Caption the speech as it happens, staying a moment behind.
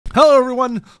Hello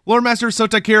everyone, Loremaster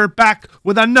Sotek here, back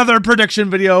with another prediction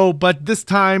video, but this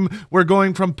time we're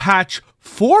going from patch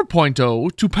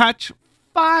 4.0 to patch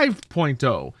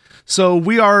 5.0. So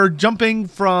we are jumping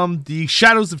from the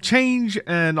Shadows of Change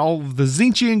and all of the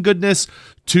Tzeentchian goodness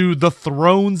to the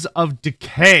Thrones of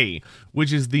Decay,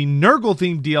 which is the Nurgle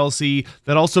themed DLC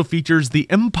that also features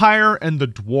the Empire and the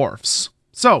Dwarfs.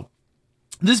 So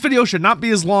this video should not be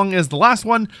as long as the last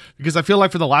one, because I feel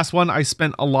like for the last one I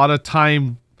spent a lot of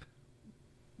time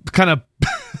kind of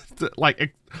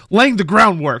like laying the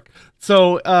groundwork.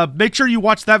 So make sure you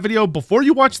watch that video before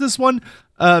you watch this one,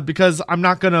 because I'm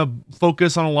not going to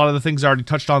focus on a lot of the things I already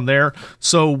touched on there.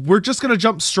 So we're just going to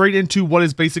jump straight into what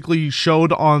is basically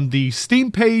showed on the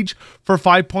Steam page for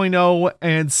 5.0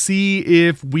 and see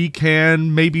if we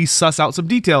can maybe suss out some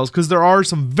details, because there are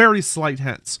some very slight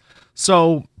hints.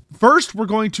 So first, we're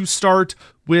going to start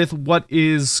with what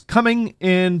is coming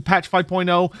in patch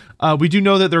 5.0. We do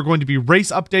know that there are going to be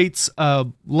race updates,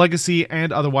 legacy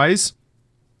and otherwise,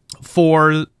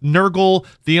 for Nurgle,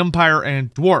 the Empire,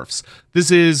 and Dwarfs.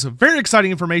 This is very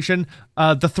exciting information.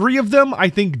 The three of them, I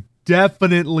think,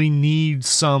 definitely need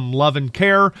some love and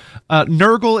care.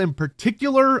 Nurgle in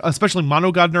particular, especially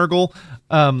Monogod Nurgle.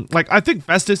 I think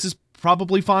Festus is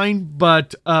probably fine,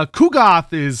 but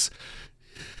Kugoth is...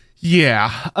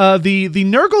 Yeah, the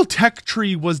Nurgle tech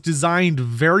tree was designed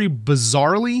very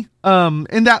bizarrely,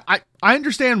 in that I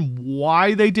understand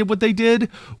why they did what they did,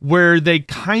 where they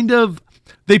pigeonholed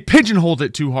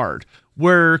it too hard,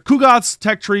 where Kugoth's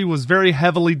tech tree was very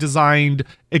heavily designed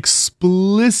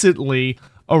explicitly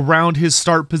around his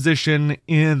start position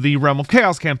in the Realm of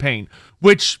Chaos campaign,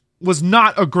 which was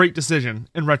not a great decision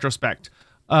in retrospect.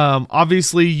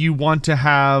 Obviously, you want to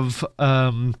have...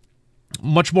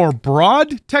 much more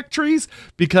broad tech trees,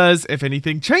 because if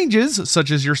anything changes, such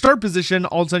as your start position,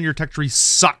 all of a sudden your tech tree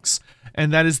sucks.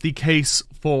 And that is the case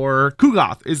for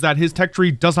Kugoth, is that his tech tree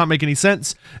does not make any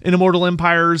sense. In Immortal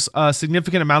Empires, a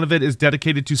significant amount of it is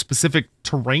dedicated to specific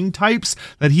terrain types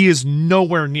that he is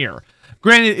nowhere near.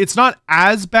 Granted, it's not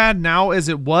as bad now as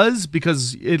it was,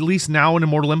 because at least now in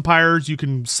Immortal Empires, you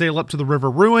can sail up to the River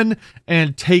Ruin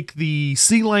and take the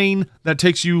sea lane that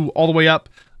takes you all the way up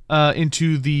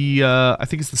into the, I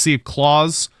think it's the Sea of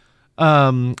Claws,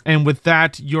 and with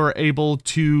that, you're able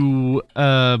to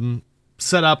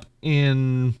set up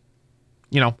in,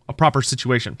 a proper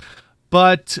situation.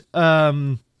 But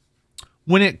when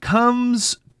it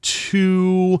comes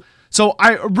to... So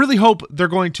I really hope they're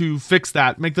going to fix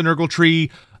that, make the Nurgle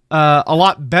tree a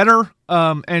lot better,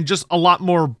 and just a lot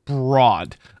more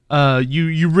broad.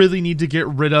 You really need to get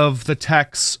rid of the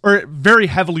techs, or very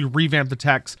heavily revamp the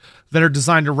techs that are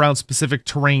designed around specific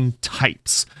terrain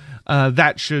types.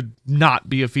 That should not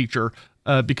be a feature,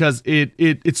 because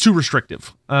it's too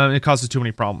restrictive. It causes too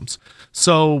many problems.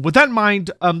 So with that in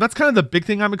mind, that's kind of the big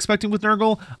thing I'm expecting with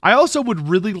Nurgle. I also would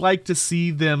really like to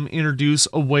see them introduce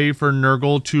a way for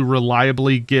Nurgle to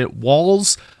reliably get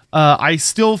walls. I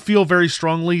still feel very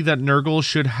strongly that Nurgle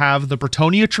should have the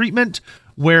Bretonia treatment,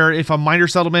 where if a minor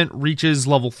settlement reaches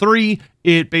level 3,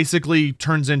 it basically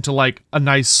turns into like a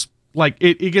nice,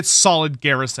 it gets solid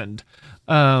garrisoned,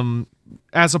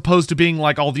 as opposed to being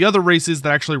like all the other races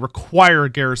that actually require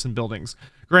garrison buildings.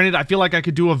 Granted, I feel like I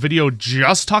could do a video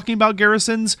just talking about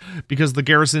garrisons, because the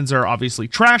garrisons are obviously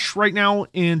trash right now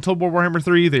in Total War Warhammer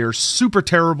 3. They are super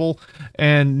terrible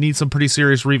and need some pretty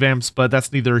serious revamps, but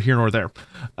that's neither here nor there.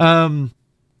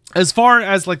 As far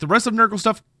as like the rest of Nurgle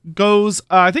stuff goes,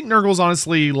 I think Nurgle's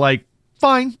honestly like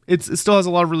fine. It still has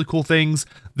a lot of really cool things.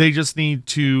 They just need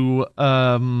to,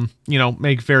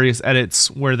 make various edits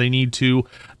where they need to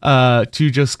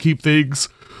just keep things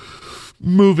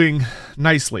moving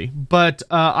nicely. But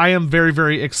I am very,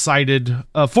 very excited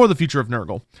for the future of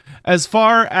Nurgle. As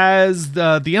far as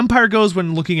the Empire goes,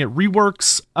 when looking at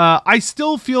reworks, I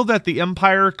still feel that the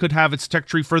Empire could have its tech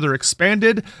tree further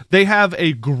expanded. They have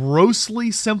a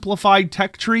grossly simplified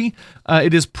tech tree.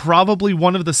 It is probably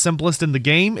one of the simplest in the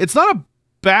game. It's not a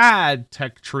bad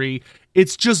tech tree.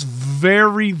 It's just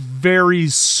very, very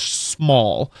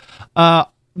small,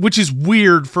 which is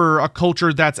weird for a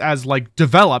culture that's as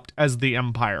developed as the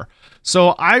Empire. So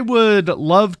I would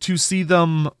love to see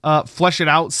them flesh it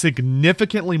out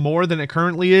significantly more than it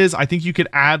currently is. I think you could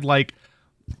add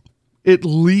at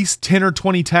least 10 or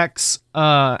 20 techs,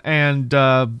 and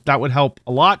that would help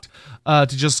a lot to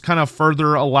just kind of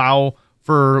further allow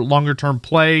for longer term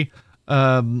play,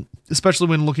 especially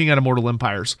when looking at Immortal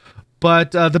Empires.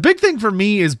 But the big thing for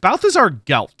me is Balthazar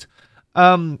Gelt.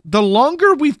 The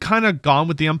longer we've kind of gone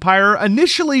with the Empire,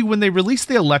 initially when they released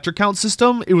the Electric Count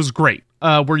system, it was great.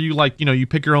 Where you you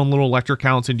pick your own little Electric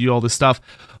Counts and do all this stuff.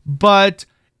 But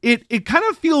it kind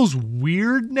of feels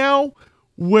weird now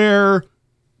where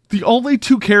the only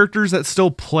two characters that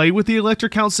still play with the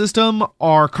Electric Count system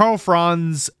are Karl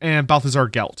Franz and Balthazar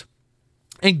Gelt.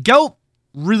 And Gelt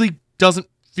really doesn't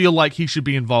feel like he should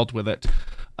be involved with it.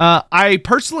 I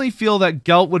personally feel that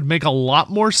Gelt would make a lot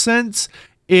more sense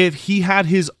if he had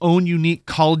his own unique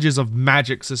Colleges of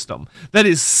Magic system that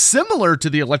is similar to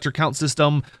the Electric Count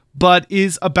system, but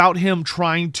is about him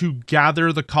trying to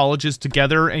gather the colleges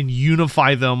together and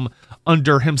unify them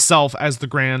under himself as the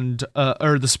Grand,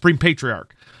 or the Supreme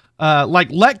Patriarch. Like,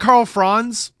 let Karl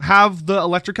Franz have the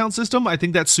Electric Count system. I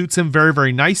think that suits him very,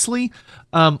 very nicely.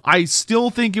 I still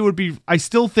think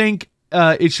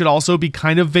it should also be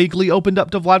kind of vaguely opened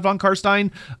up to Vlad von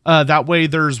Karstein. That way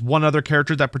there's one other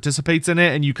character that participates in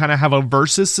it, and you kind of have a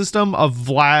versus system of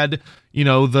Vlad, you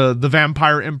know, the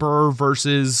vampire emperor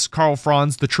versus Karl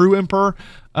Franz, the true emperor.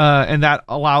 And that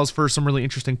allows for some really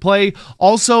interesting play.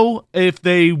 Also, if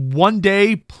they one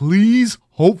day, please,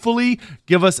 hopefully,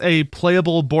 give us a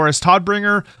playable Boris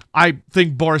Todbringer, I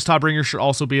think Boris Todbringer should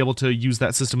also be able to use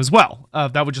that system as well.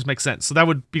 That would just make sense. So that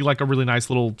would be like a really nice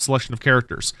little selection of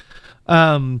characters.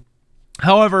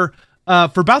 However,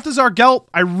 for Balthazar Gelt,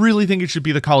 I really think it should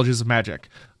be the Colleges of Magic.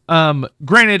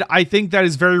 Granted, I think that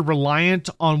is very reliant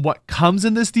on what comes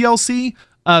in this DLC.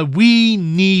 We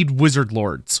need Wizard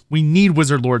Lords. We need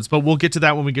Wizard Lords, but we'll get to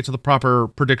that when we get to the proper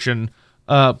prediction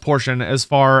portion as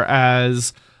far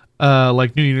as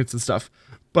like new units and stuff.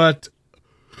 But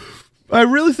I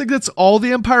really think that's all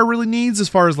the Empire really needs as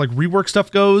far as like rework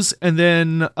stuff goes. And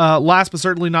then last but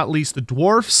certainly not least, the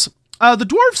Dwarfs. The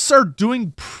Dwarfs are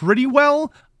doing pretty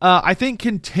well. I think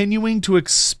continuing to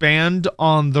expand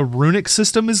on the runic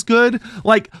system is good.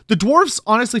 Like, the Dwarfs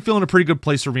honestly feel in a pretty good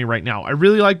place for me right now. I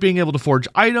really like being able to forge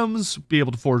items, be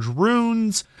able to forge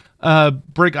runes,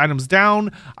 break items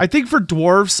down. I think for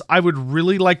Dwarfs, I would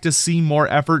really like to see more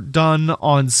effort done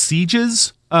on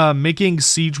sieges, making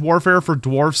siege warfare for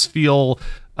Dwarfs feel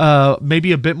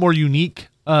maybe a bit more unique.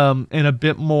 And a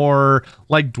bit more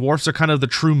like Dwarfs are kind of the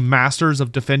true masters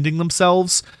of defending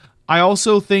themselves. I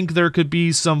also think there could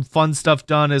be some fun stuff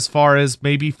done as far as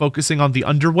maybe focusing on the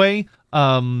underway,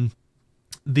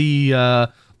 the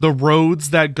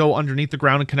roads that go underneath the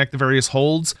ground and connect the various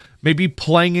holds, maybe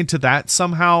playing into that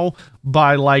somehow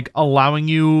by like allowing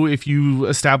you, if you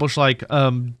establish like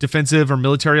defensive or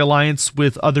military alliance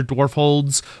with other dwarf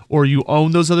holds, or you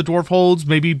own those other dwarf holds,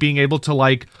 maybe being able to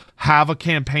like have a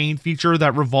campaign feature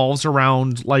that revolves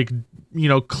around like, you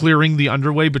know, clearing the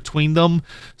underway between them.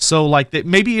 So like that,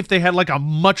 maybe if they had like a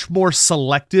much more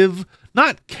selective,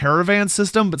 not caravan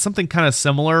system, but something kind of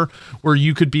similar where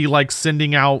you could be like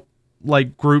sending out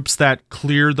like groups that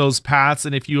clear those paths,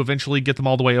 and if you eventually get them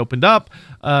all the way opened up,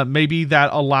 maybe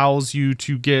that allows you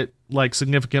to get like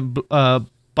significant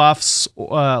buffs,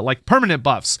 like permanent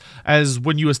buffs, as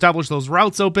when you establish those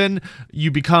routes open, you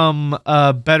become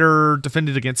better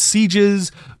defended against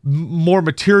sieges, more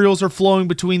materials are flowing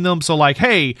between them. So like,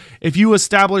 hey, if you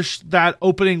establish that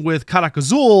opening with Karak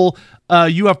Azul,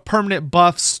 you have permanent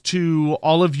buffs to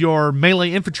all of your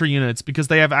melee infantry units because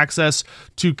they have access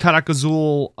to Karak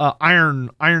Azul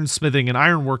iron smithing and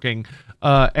ironworking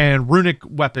and runic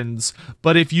weapons.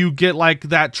 But if you get like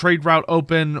that trade route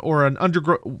open or an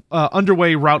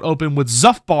underway route open with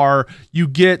Zufbar, you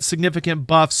get significant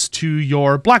buffs to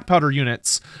your black powder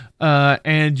units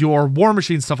and your war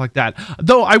machine, stuff like that.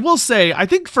 Though I will say, I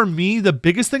think for me, the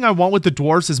biggest thing I want with the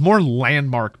Dwarfs is more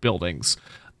landmark buildings.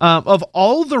 Of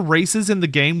all the races in the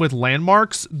game with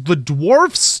landmarks, the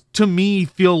Dwarfs, to me,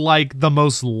 feel like the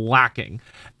most lacking.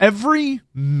 Every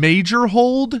major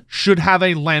hold should have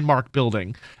a landmark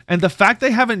building. And the fact they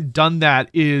haven't done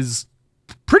that is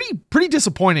pretty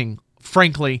disappointing,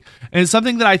 frankly. And it's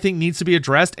something that I think needs to be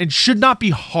addressed and should not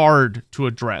be hard to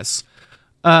address.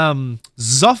 Zufbar,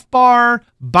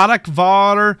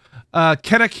 Barakvar,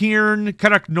 Kerakirn,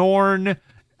 Keraknorn,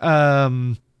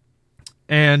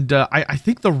 and I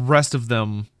think the rest of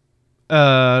them,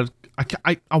 I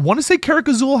want to say Karak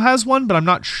Azul has one, but I'm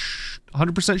not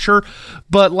 100% sure.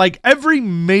 But like every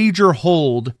major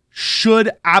hold should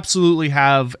absolutely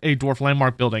have a dwarf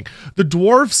landmark building. The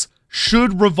Dwarfs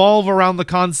should revolve around the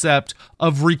concept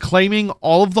of reclaiming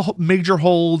all of the major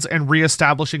holds and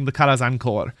reestablishing the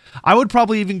Karazankor. I would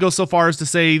probably even go so far as to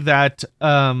say that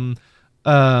Red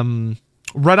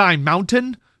Eye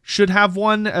Mountain should have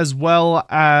one, as well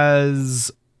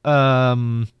as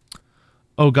oh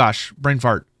gosh, brain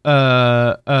fart.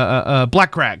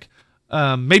 Black Crag.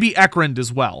 Maybe Ekrend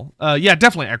as well. Yeah,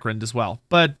 definitely Ekrend as well.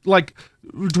 But like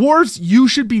dwarves, you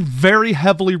should be very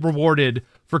heavily rewarded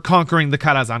for conquering the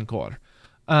Karazankor.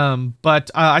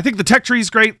 But I think the tech tree is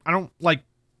great. I don't like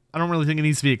I don't really think it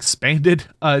needs to be expanded.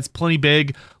 It's plenty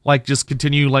big. Like, just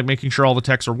continue like making sure all the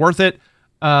techs are worth it.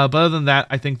 But other than that,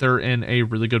 I think they're in a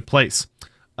really good place.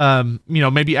 You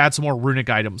know, maybe add some more runic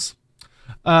items.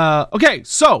 Okay,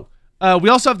 so we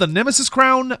also have the Nemesis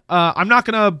Crown. I'm not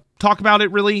gonna talk about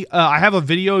it really. I have a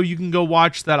video you can go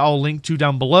watch that I'll link to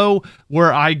down below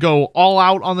where I go all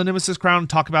out on the Nemesis Crown and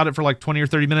talk about it for like 20 or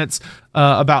 30 minutes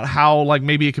about how like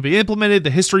maybe it could be implemented, the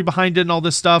history behind it, and all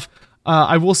this stuff.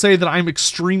 I will say that I'm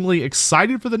extremely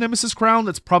excited for the Nemesis Crown.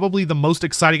 That's probably the most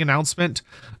exciting announcement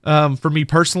for me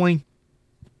personally,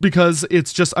 because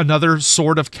it's just another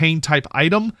Sword of Cain type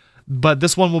item, but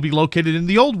this one will be located in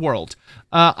the old world.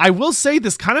 I will say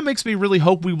this kind of makes me really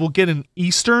hope we will get an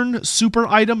Eastern super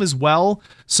item as well.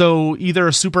 So either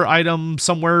a super item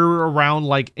somewhere around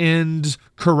like Ind,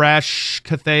 Koresh,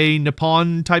 Cathay,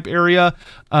 Nippon type area.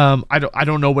 I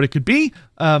don't know what it could be.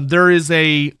 There is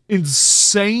a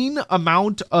insane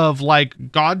amount of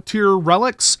like god tier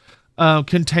relics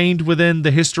contained within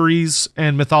the histories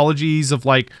and mythologies of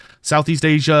like Southeast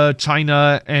Asia,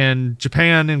 China, and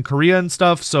Japan and Korea and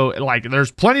stuff. So like there's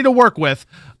plenty to work with.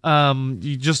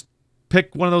 You just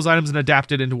pick one of those items and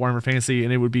adapt it into Warhammer Fantasy,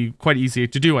 and it would be quite easy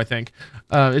to do, I think.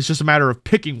 It's just a matter of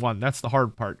picking one. That's the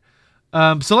hard part.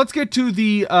 So let's get to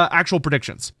the actual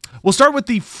predictions. We'll start with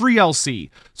the free LC.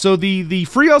 So the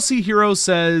free LC hero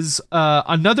says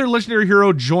another legendary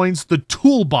hero joins the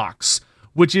toolbox,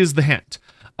 which is the hint.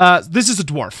 This is a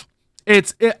dwarf.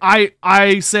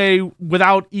 I say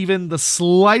without even the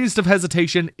slightest of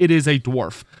hesitation, it is a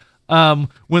dwarf.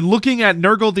 When looking at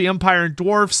Nurgle, the Empire, and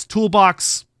dwarfs,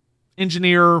 toolbox,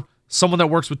 engineer, someone that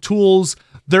works with tools,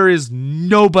 there is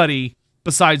nobody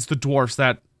besides the dwarfs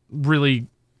that really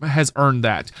has earned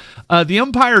that. The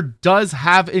Empire does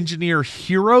have engineer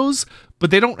heroes, but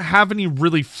they don't have any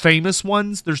really famous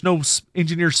ones. There's no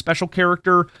engineer special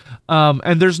character,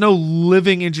 and there's no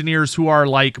living engineers who are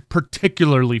like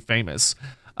particularly famous.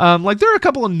 Like there are a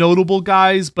couple of notable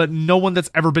guys, but no one that's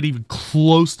ever been even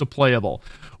close to playable.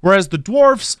 Whereas the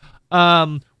dwarfs,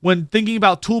 when thinking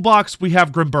about toolbox, we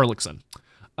have Grim Berlikson.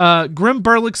 Grim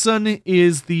Berlikson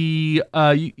is the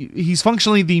he's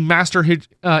functionally the master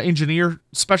engineer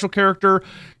special character.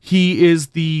 He is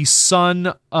the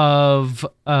son of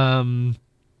oh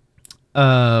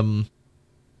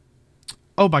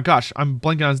my gosh, I'm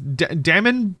blanking on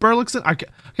Damon Berlikson. I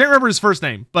can't remember his first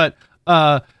name, but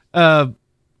or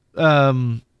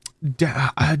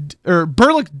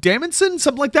Berlik Damonson,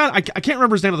 something like that. I can't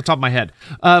remember his name off the top of my head.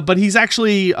 But he's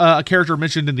actually a character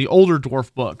mentioned in the older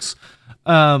dwarf books.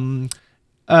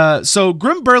 So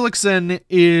Grim Berlikson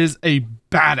is a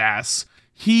badass.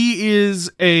 He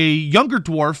is a younger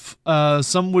dwarf,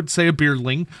 some would say a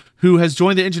beardling, who has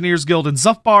joined the Engineers Guild in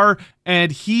Zufbar,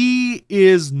 and he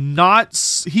is not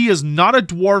a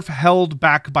dwarf held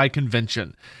back by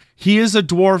convention. He is a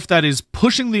dwarf that is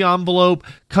pushing the envelope,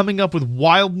 coming up with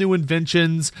wild new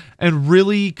inventions, and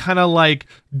really kind of like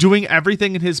doing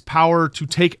everything in his power to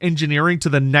take engineering to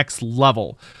the next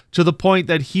level. To the point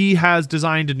that he has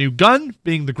designed a new gun,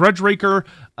 being the Grudge Raker,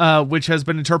 which has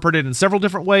been interpreted in several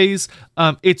different ways.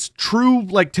 It's true,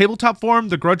 like tabletop form,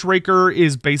 the Grudge Raker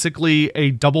is basically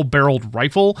a double-barreled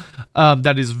rifle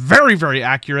that is very, very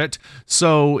accurate.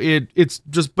 So it's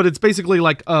basically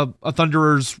like a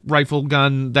Thunderer's rifle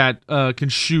gun that can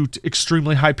shoot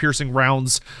extremely high piercing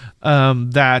rounds.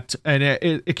 And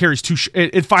it carries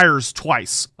it fires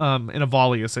twice in a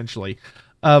volley essentially.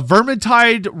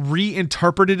 Vermintide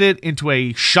reinterpreted it into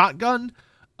a shotgun,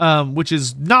 which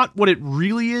is not what it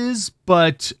really is,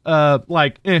 but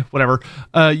whatever.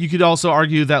 You could also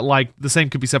argue that like the same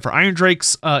could be said for Iron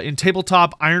Drakes. In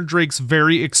tabletop, Iron Drakes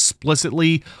very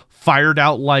explicitly fired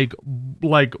out like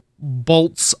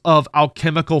bolts of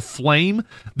alchemical flame.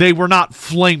 They were not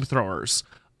flamethrowers.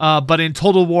 But in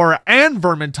Total War and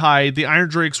Vermintide, the Iron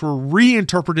Drakes were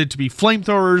reinterpreted to be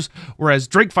flamethrowers, whereas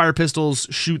Drake Fire Pistols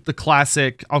shoot the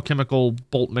classic alchemical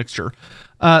bolt mixture.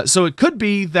 So it could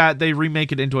be that they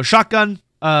remake it into a shotgun.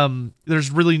 There's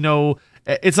really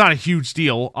it's not a huge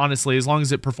deal, honestly, as long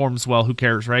as it performs well, who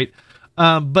cares, right?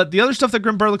 But the other stuff that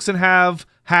Grim Berlikson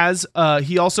has,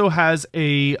 he also has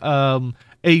a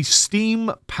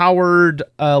steam-powered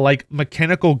like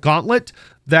mechanical gauntlet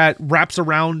that wraps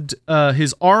around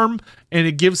his arm, and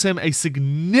it gives him a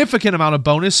significant amount of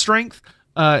bonus strength.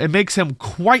 It makes him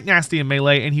quite nasty in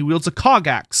melee, and he wields a cog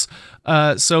axe.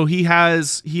 So he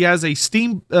has a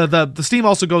steam. The steam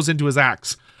also goes into his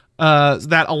axe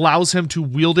that allows him to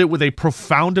wield it with a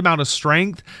profound amount of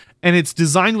strength. And it's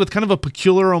designed with kind of a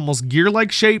peculiar, almost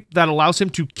gear-like shape that allows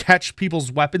him to catch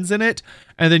people's weapons in it.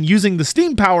 And then using the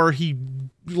steam power, he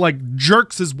like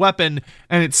jerks his weapon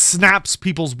and it snaps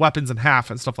people's weapons in half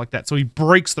and stuff like that. So he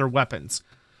breaks their weapons.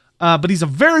 But he's a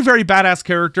very, very badass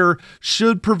character,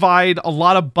 should provide a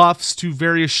lot of buffs to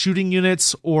various shooting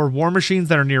units or war machines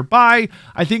that are nearby.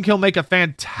 I think he'll make a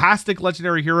fantastic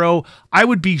legendary hero. I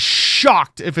would be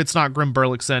shocked if it's not Grim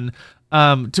Berlichson.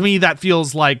 To me, that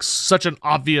feels like such an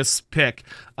obvious pick.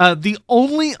 The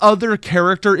only other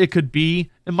character it could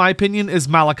be, in my opinion, is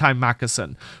Malachi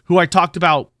Mackeson, who I talked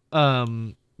about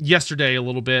yesterday a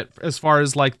little bit, as far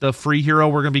as like the free hero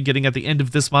we're going to be getting at the end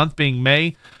of this month, being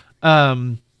May.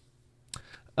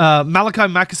 Malachi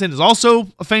Mackeson is also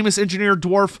a famous engineer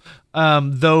dwarf,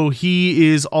 though he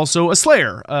is also a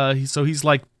slayer. So he's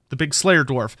like the big slayer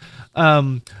dwarf.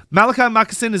 Malachi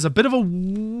Mackeson is a bit of a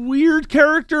weird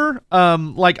character.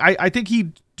 I think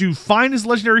he'd do fine as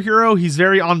legendary hero. He's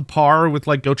very on par with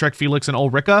like Gotrek Felix and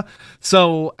Ulrika.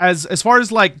 So as far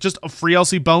as like just a free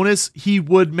LC bonus, he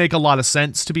would make a lot of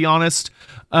sense, to be honest.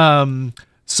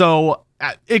 So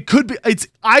it could be, it's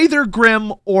either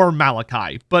Grim or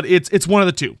Malachi, but it's one of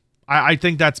the two. I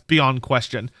think that's beyond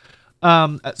question.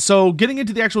 So getting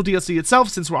into the actual DLC itself,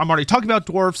 since I'm already talking about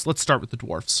dwarfs, let's start with the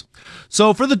dwarfs.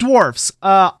 So for the dwarfs,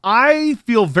 I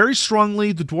feel very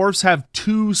strongly the dwarfs have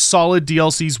 2 solid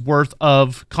DLCs worth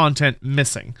of content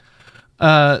missing.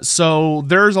 So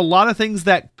there's a lot of things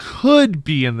that could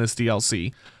be in this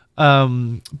DLC,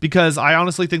 because I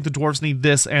honestly think the dwarfs need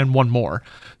this and one more.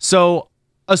 So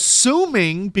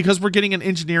assuming, because we're getting an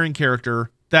engineering character,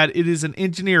 that it is an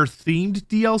engineer-themed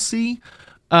DLC,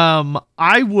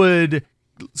 I would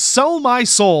sell my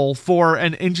soul for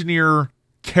an engineer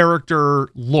character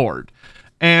lord.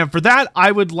 And for that,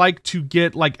 I would like to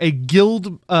get like a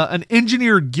guild, an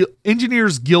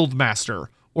engineer's guild master,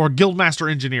 or guild master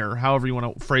engineer, however you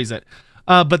want to phrase it.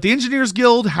 But the Engineers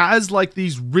Guild has like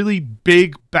these really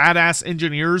big badass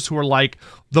engineers who are like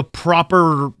the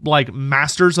proper like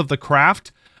masters of the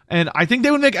craft. And I think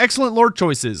they would make excellent lord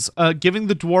choices, giving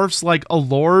the dwarfs like a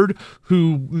lord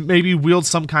who maybe wields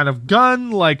some kind of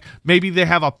gun, like maybe they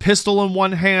have a pistol in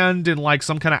one hand and like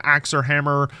some kind of axe or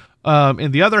hammer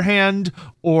in the other hand,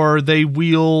 or they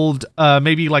wield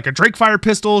maybe like a Drakefire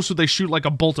pistol, so they shoot like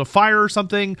a bolt of fire or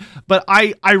something. But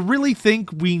I really think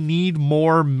we need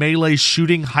more melee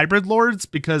shooting hybrid lords,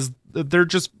 because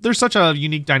they're such a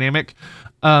unique dynamic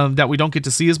that we don't get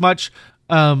to see as much.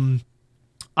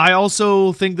 I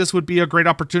also think this would be a great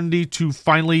opportunity to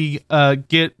finally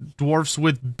get dwarfs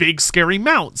with big scary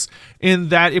mounts, in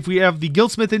that if we have the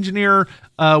Guildsmith engineer,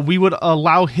 we would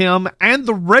allow him and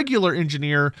the regular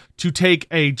engineer to take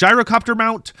a gyrocopter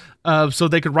mount, so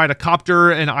they could ride a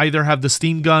copter and either have the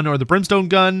steam gun or the brimstone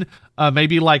gun.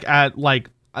 Maybe like at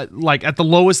the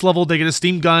lowest level they get a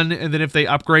steam gun, and then if they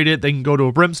upgrade it they can go to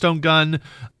a brimstone gun,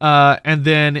 and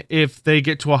then if they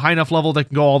get to a high enough level they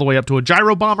can go all the way up to a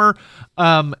gyro bomber.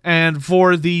 And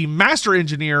for the master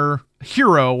engineer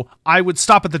hero, I would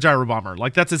stop at the gyro bomber.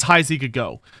 Like, that's as high as he could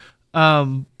go.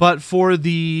 But for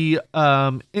the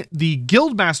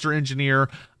guild master engineer,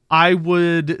 I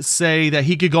would say that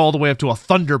he could go all the way up to a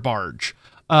thunder barge.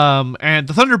 And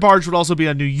the Thunder Barge would also be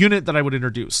a new unit that I would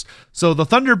introduce. So the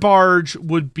Thunder Barge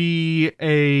would be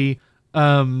a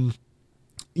giant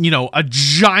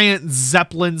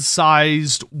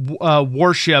Zeppelin-sized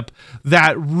warship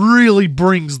that really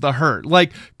brings the hurt.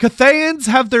 Like, Cathayans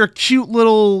have their cute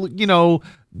little,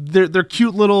 their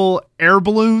cute little air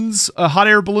balloons, hot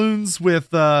air balloons with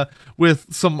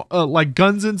some like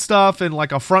guns and stuff, and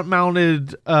like a front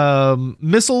mounted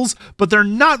missiles, but they're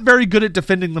not very good at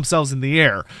defending themselves in the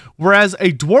air. Whereas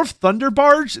a dwarf thunder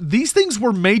barge, these things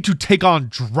were made to take on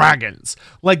dragons.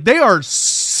 Like, they are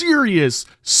serious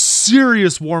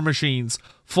war machines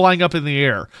flying up in the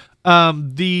air.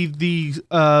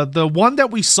 The one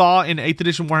that we saw in 8th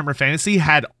edition Warhammer Fantasy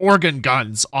had organ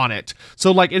guns on it.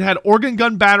 So like, it had organ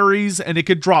gun batteries and it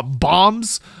could drop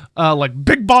bombs, like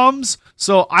big bombs.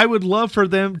 So I would love for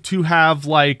them to have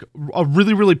like a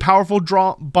really, really powerful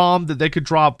bomb that they could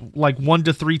drop like 1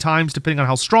 to 3 times depending on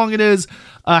how strong it is.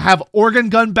 Have organ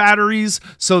gun batteries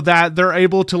so that they're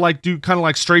able to like do kind of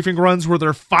like strafing runs where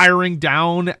they're firing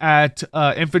down at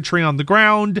infantry on the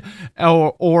ground,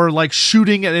 or like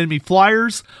shooting at enemy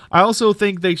flyers. I also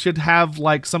think they should have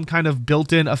like some kind of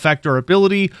built-in effect or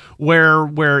ability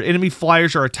where enemy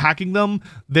flyers are attacking them,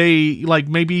 they like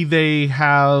maybe they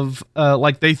have of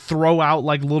like they throw out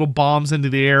like little bombs into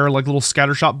the air, like little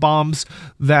scattershot bombs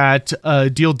that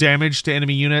deal damage to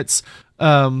enemy units.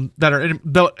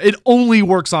 It only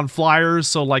works on flyers,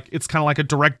 so like it's kind of like a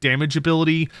direct damage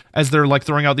ability as they're like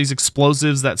throwing out these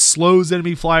explosives that slows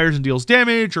enemy flyers and deals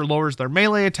damage or lowers their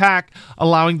melee attack,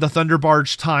 allowing the Thunder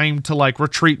Barge time to like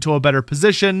retreat to a better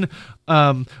position.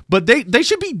 But they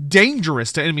should be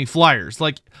dangerous to enemy flyers.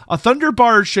 Like a Thunder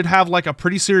Barge should have like a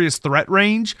pretty serious threat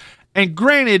range. And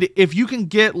granted, if you can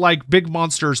get like big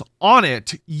monsters on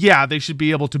it, yeah, they should be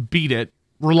able to beat it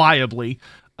reliably.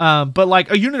 But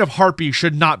like a unit of Harpy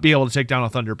should not be able to take down a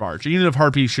Thunder Barge. A unit of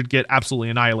Harpy should get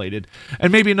absolutely annihilated.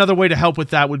 And maybe another way to help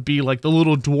with that would be like the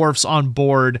little dwarfs on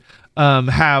board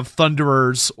have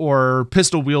Thunderers or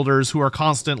pistol wielders who are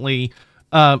constantly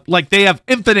like they have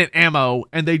infinite ammo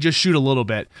and they just shoot a little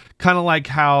bit. Kind of like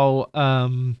how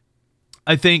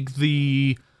I think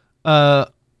the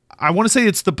I want to say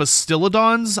it's the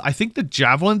Bastiladons. I think the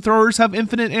Javelin Throwers have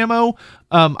infinite ammo.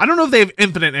 I don't know if they have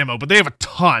infinite ammo, but they have a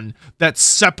ton that's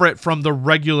separate from the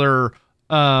regular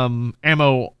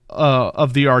ammo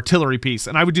of the artillery piece.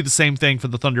 And I would do the same thing for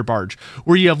the Thunder Barge,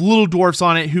 where you have little dwarfs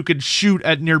on it who could shoot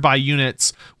at nearby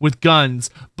units with guns,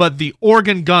 but the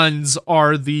organ guns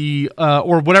are the,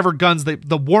 or whatever guns,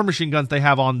 the war machine guns they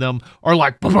have on them are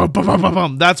like, boom, boom, boom, boom, boom,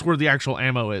 boom. That's where the actual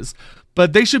ammo is.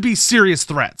 But they should be serious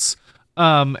threats.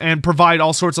 And provide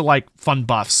all sorts of like fun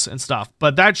buffs and stuff.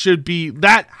 But that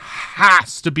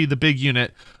has to be the big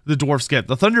unit the dwarfs get.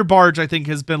 The Thunder Barge, I think,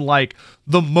 has been like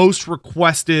the most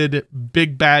requested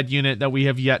big bad unit that we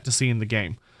have yet to see in the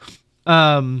game.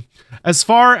 As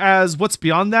far as what's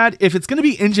beyond that, if it's going to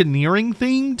be engineering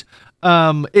themed,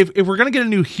 if we're going to get a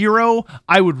new hero,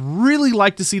 I would really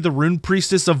like to see the Rune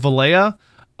Priestess of Valea.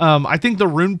 I think the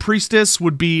Rune Priestess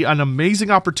would be an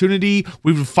amazing opportunity.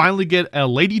 We would finally get a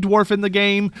lady dwarf in the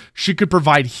game. She could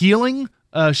provide healing.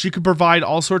 She could provide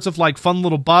all sorts of like fun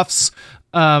little buffs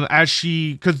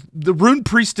because the Rune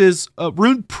Priestess,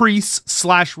 Rune Priests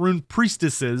 / Rune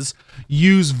Priestesses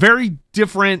use very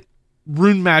different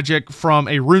rune magic from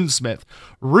a runesmith.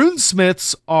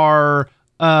 Runesmiths are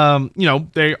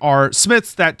they are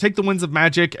smiths that take the winds of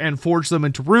magic and forge them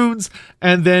into runes.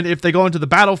 And then if they go into the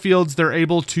battlefields, they're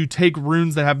able to take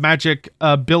runes that have magic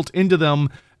built into them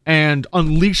and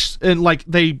unleash, and like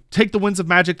they take the winds of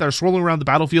magic that are swirling around the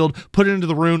battlefield, put it into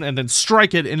the rune, and then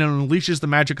strike it, and it unleashes the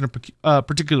magic in a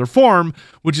particular form,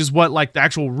 which is what like the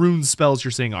actual rune spells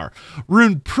you're seeing are.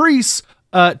 Rune priests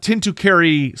tend to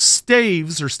carry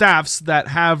staves or staffs that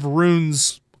have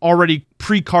runes already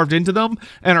pre-carved into them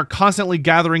and are constantly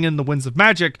gathering in the winds of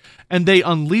magic, and they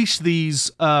unleash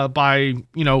these by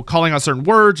calling out certain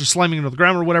words or slamming into the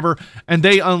ground or whatever, and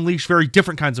they unleash very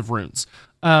different kinds of runes.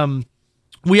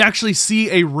 We actually see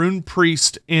a rune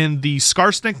priest in the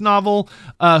Skarsnik novel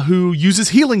who uses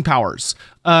healing powers.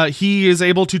 He is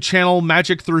able to channel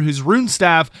magic through his rune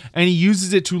staff, and he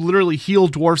uses it to literally heal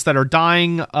dwarfs that are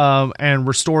dying and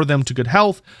restore them to good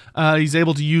health. He's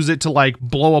able to use it to like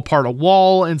blow apart a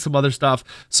wall and some other stuff.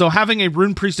 So having a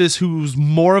rune priestess who's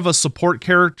more of a support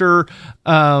character,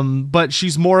 but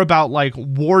she's more about like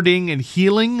warding and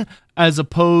healing as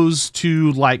opposed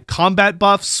to like combat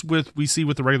buffs we see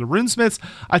with the regular runesmiths,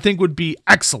 I think would be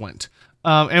excellent.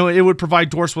 And it would provide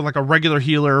dwarfs with like a regular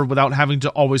healer without having to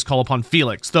always call upon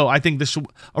Felix. Though I think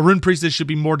a rune priestess should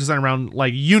be more designed around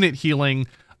like unit healing,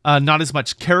 not as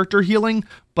much character healing,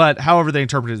 but however they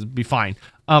interpret it would be fine.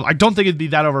 I don't think it'd be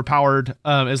that overpowered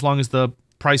as long as the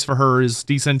price for her is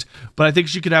decent, but I think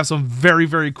she could have some very,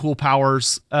 very cool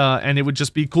powers, and it would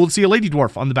just be cool to see a lady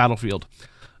dwarf on the battlefield.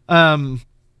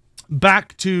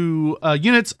 Back to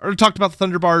units. I already talked about the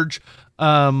Thunder Barge.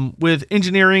 With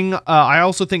engineering, I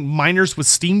also think miners with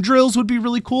steam drills would be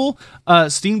really cool.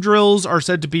 Steam drills are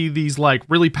said to be these like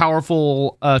really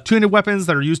powerful two-handed weapons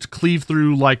that are used to cleave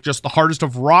through like just the hardest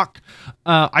of rock.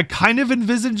 I kind of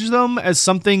envisage them as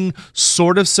something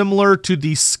sort of similar to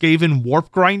the Skaven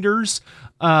warp grinders.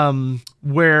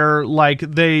 Where like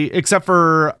except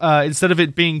for instead of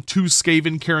it being two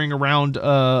Skaven carrying around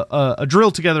a drill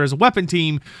together as a weapon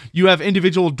team, you have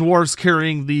individual dwarves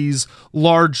carrying these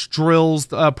large drills,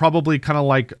 probably kind of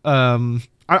like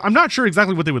I'm not sure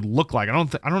exactly what they would look like. I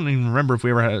don't even remember if we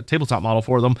ever had a tabletop model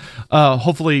for them.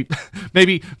 Hopefully,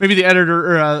 maybe the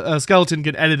editor or Skeleton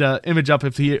can edit an image up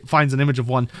if he finds an image of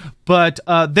one. But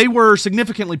they were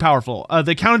significantly powerful.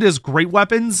 They counted as great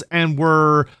weapons and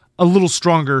were a little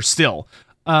stronger still.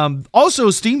 Also,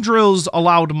 steam drills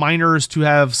allowed miners to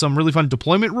have some really fun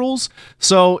deployment rules.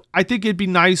 So I think it'd be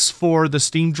nice for the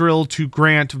steam drill to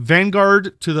grant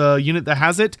Vanguard to the unit that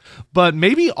has it, but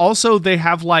maybe also they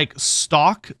have like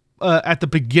stock at the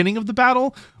beginning of the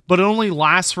battle, but it only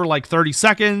lasts for like 30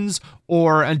 seconds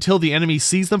or until the enemy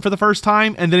sees them for the first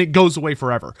time, and then it goes away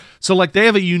forever. So like they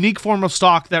have a unique form of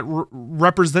stock that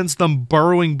represents them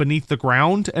burrowing beneath the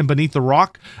ground and beneath the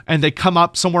rock, and they come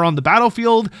up somewhere on the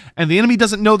battlefield, and the enemy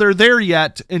doesn't know they're there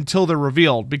yet until they're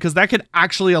revealed, because that could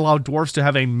actually allow dwarves to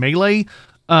have a melee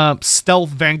stealth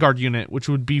vanguard unit, which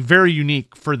would be very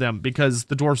unique for them because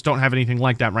the dwarves don't have anything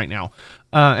like that right now.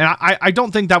 And I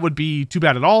don't think that would be too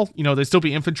bad at all. You know, they'd still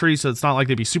be infantry, so it's not like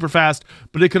they'd be super fast,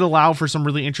 but it could allow for some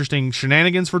really interesting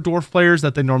shenanigans for dwarf players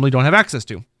that they normally don't have access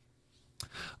to.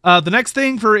 The next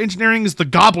thing for engineering is the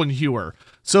Goblin Hewer.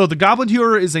 So the Goblin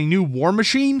Hewer is a new war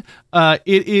machine.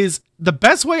 It is, the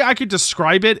best way I could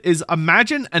describe it is,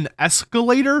 imagine an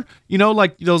escalator, you know,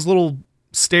 like those little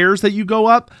stairs that you go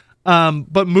up,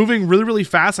 but moving really, really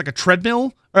fast, like a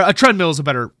treadmill. Or a treadmill is a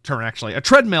better term, actually. A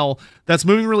treadmill that's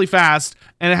moving really fast,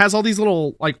 and it has all these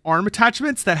little like arm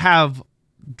attachments that have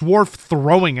dwarf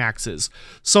throwing axes.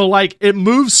 So like it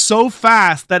moves so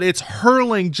fast that it's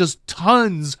hurling just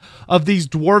tons of these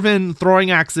dwarven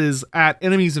throwing axes at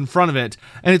enemies in front of it.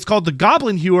 And it's called the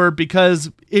Goblin Hewer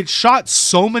because it shot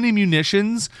so many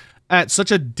munitions at such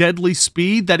a deadly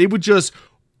speed that it would just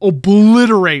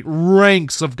obliterate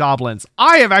ranks of goblins.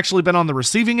 I have actually been on the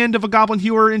receiving end of a Goblin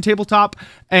Hewer in tabletop,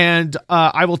 and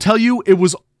I will tell you, it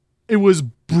was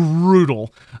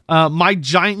brutal. My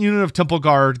giant unit of Temple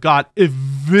Guard got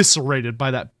eviscerated by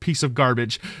that piece of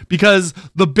garbage because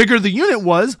the bigger the unit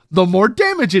was, the more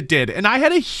damage it did. And I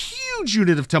had a huge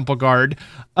unit of Temple Guard,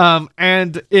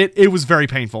 and it was very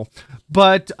painful.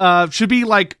 But it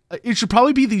should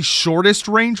probably be the shortest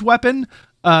range weapon.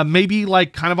 Maybe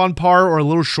like kind of on par or a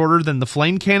little shorter than the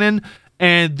flame cannon.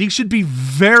 And these should be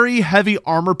very heavy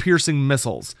armor piercing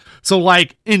missiles. So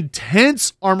like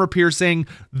intense armor piercing,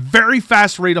 very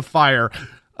fast rate of fire.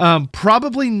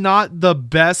 Probably not the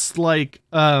best like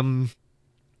aim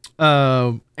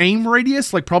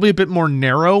radius, like probably a bit more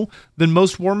narrow than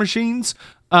most war machines.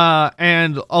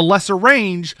 And a lesser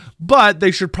range, but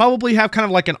they should probably have kind of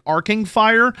like an arcing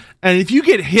fire. And if you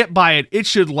get hit by it, it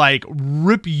should like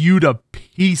rip you to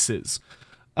pieces.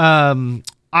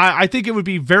 I think it would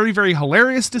be very, very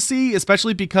hilarious to see,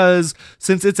 especially because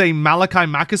since it's a Malachi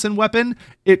Moccasin weapon,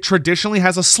 it traditionally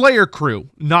has a Slayer crew,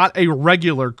 not a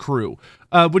regular crew,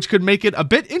 which could make it a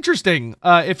bit interesting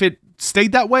if it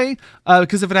stayed that way.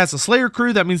 Because if it has a Slayer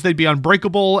crew, that means they'd be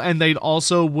unbreakable, and they'd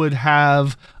also would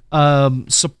have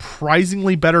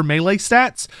surprisingly better melee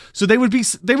stats. So they would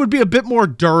be a bit more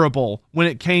durable when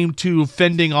it came to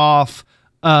fending off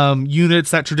units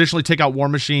that traditionally take out war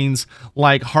machines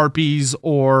like harpies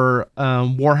or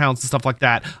warhounds and stuff like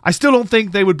that. I still don't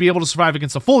think they would be able to survive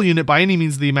against a full unit by any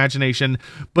means of the imagination,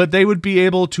 but they would be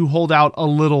able to hold out a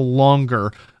little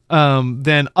longer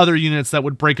than other units that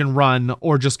would break and run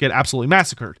or just get absolutely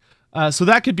massacred. So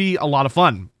that could be a lot of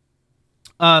fun.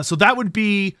 So that would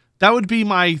be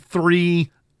my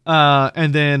 3,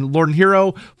 and then Lord and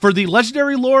Hero. For the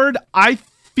Legendary Lord, I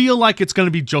feel like it's going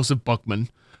to be Joseph Bookman.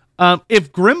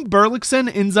 If Grim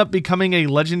Berlichson ends up becoming a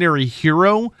Legendary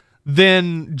Hero,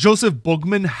 then Joseph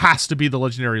Bookman has to be the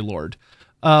Legendary Lord.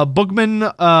 Bookman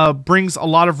brings a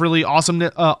lot of really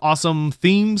awesome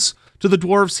themes to the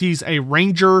dwarves. He's a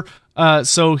ranger,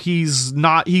 so he's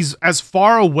as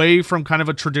far away from kind of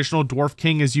a traditional dwarf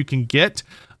king as you can get.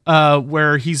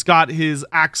 Where he's got his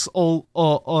axe,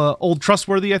 old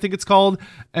trustworthy, I think it's called,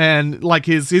 and like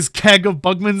his keg of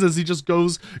bugmans as he just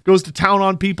goes to town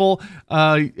on people.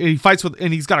 He fights with,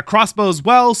 and he's got a crossbow as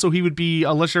well, so he would be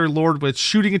a Legendary Lord with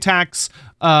shooting attacks.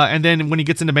 And then when he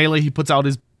gets into melee, he pulls out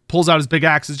his big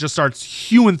axe and just starts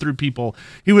hewing through people.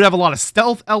 He would have a lot of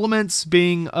stealth elements,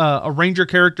 being a ranger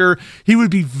character. He would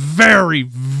be very,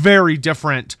 very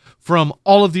different from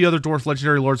all of the other dwarf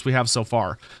Legendary Lords we have so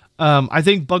far. I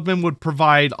think Bugman would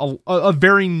provide a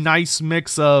very nice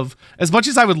mix of, as much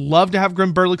as I would love to have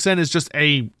Grim Berlichson as just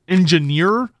a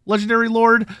engineer Legendary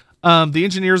Lord, the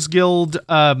Engineers Guild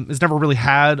has never really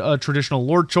had a traditional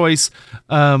Lord choice,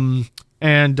 and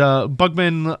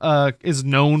Bugman is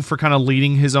known for kind of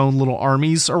leading his own little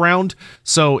armies around,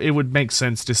 so it would make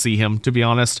sense to see him, to be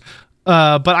honest.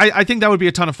 But I think that would be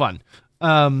a ton of fun.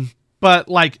 But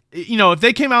like, you know, if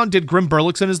they came out and did Grim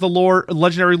Berlichson as the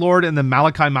Legendary Lord and then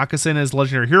Malachi Moccasin as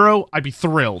Legendary Hero, I'd be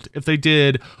thrilled. If they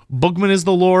did Bugman as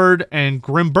the Lord and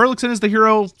Grim Berlichson as the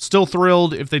hero, still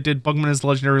thrilled. If they did Bugman as the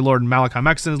Legendary Lord and Malachi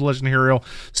Moccasin as the Legendary Hero,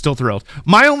 still thrilled.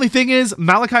 My only thing is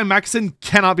Malachi Moccasin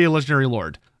cannot be a Legendary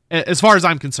Lord, as far as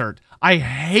I'm concerned. I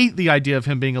hate the idea of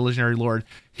him being a Legendary Lord.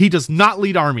 He does not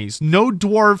lead armies. No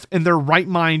dwarf in their right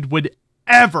mind would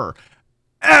ever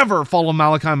follow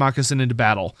Malachi Moccasin into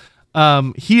battle.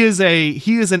 He is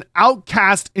an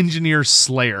outcast engineer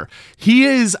slayer. He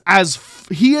is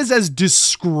as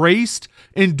disgraced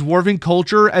in dwarven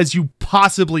culture as you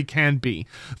possibly can be.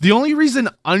 The only reason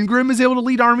Ungrim is able to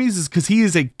lead armies is because he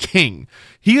is a king.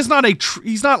 He is not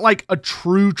he's not like a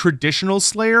true traditional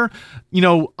slayer. You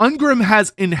know, Ungrim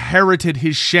has inherited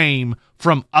his shame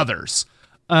from others.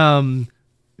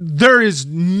 There is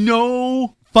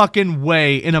no fucking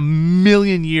way in a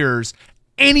million years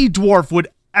any dwarf would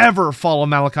ever follow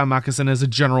Malachi Moccasin as a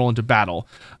general into battle.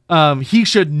 He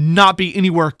should not be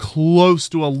anywhere close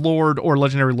to a lord or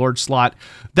legendary lord slot.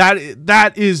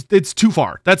 It's too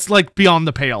far. That's like beyond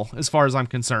the pale as far as I'm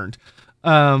concerned.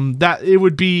 It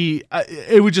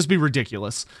would just be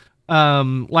ridiculous.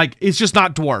 Like, it's just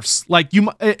not dwarfs. Like,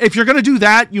 if you're gonna do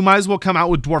that, you might as well come out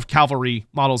with dwarf cavalry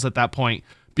models at that point,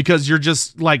 because you're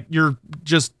just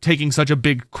taking such a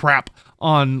big crap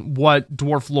on what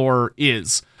dwarf lore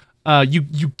is. You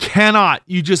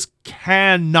just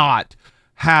cannot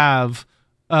have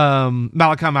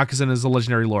Malachi Moccasin as a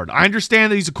legendary lord. I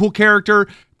understand that he's a cool character,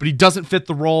 but he doesn't fit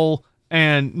the role,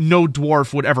 and no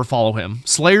dwarf would ever follow him.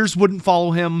 Slayers wouldn't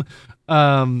follow him,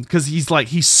 because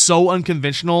he's so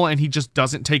unconventional, and he just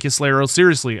doesn't take his slayer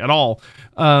seriously at all.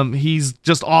 He's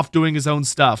just off doing his own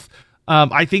stuff.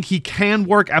 I think he can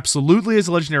work absolutely as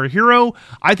a legendary hero.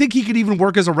 I think he could even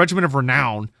work as a regiment of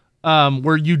renown,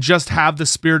 where you just have the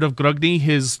Spirit of Grugni,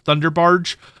 his thunder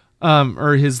barge,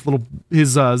 or his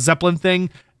Zeppelin thing,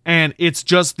 and it's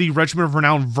just the Regiment of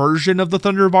Renown version of the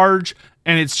thunder barge,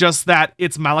 and it's just that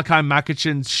it's Malachi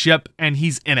Moccasin's ship, and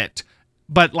he's in it.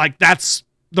 But like, that's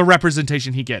the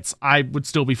representation he gets. I would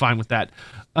still be fine with that.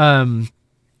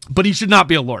 But he should not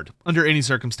be a lord under any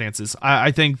circumstances.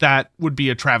 I think that would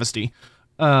be a travesty,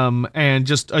 and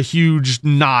just a huge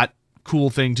not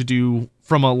cool thing to do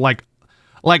from a like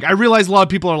I realize a lot of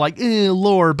people are like,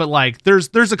 lore, but like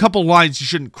there's a couple lines you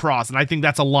shouldn't cross, and I think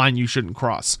that's a line you shouldn't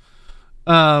cross.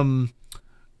 So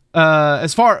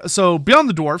beyond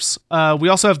the dwarfs, we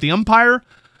also have the Empire.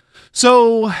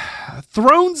 So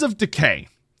Thrones of Decay.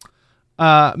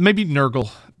 Maybe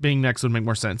Nurgle being next would make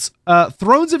more sense.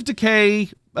 Thrones of Decay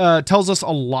tells us a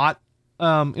lot,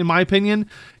 in my opinion.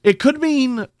 It could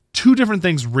mean two different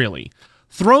things, really.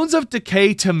 Thrones of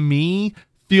Decay, to me,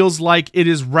 feels like it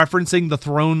is referencing the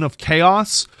Throne of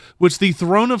Chaos, which the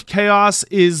Throne of Chaos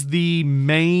is the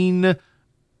main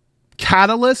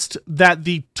catalyst that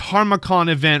the Tarmacon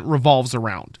event revolves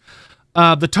around.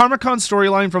 The Tarmacon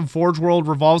storyline from Forge World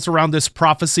revolves around this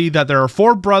prophecy that there are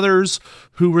 4 brothers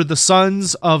who were the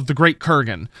sons of the Great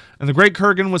Kurgan. And the Great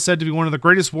Kurgan was said to be one of the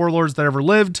greatest warlords that ever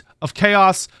lived of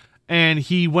chaos, and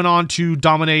he went on to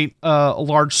dominate a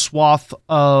large swath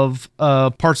of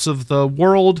parts of the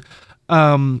world.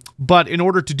 But in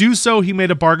order to do so, he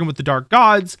made a bargain with the Dark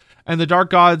Gods, and the Dark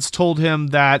Gods told him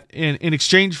that in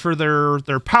exchange for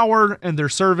their power and their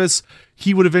service,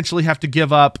 he would eventually have to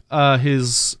give up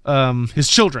his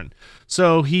children.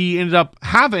 So he ended up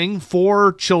having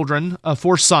 4 children,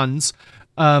 4 sons,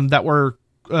 that were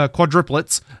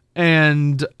quadruplets,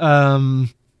 and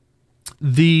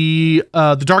the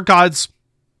Dark Gods,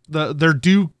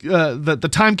 the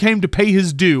time came to pay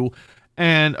his due.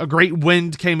 And a great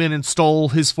wind came in and stole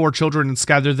his 4 children and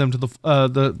scattered them to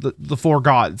the 4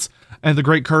 gods. And the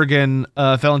Great Kurgan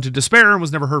fell into despair and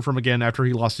was never heard from again after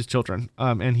he lost his children,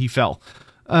 and he fell.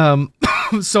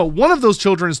 So one of those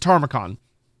children is Tarmacon.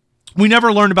 We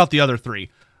never learned about the other 3.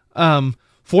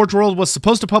 Forge World was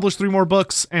supposed to publish 3 more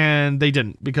books, and they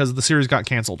didn't because the series got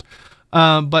canceled.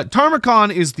 But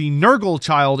Tarmacon is the Nurgle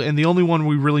child and the only one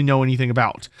we really know anything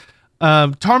about.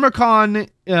 Tarmacon...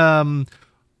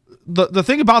 The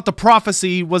thing about the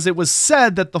prophecy was it was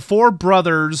said that the 4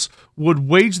 brothers would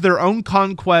wage their own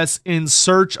conquests in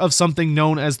search of something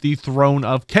known as the Throne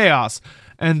of Chaos,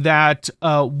 and that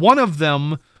one of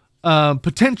them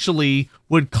potentially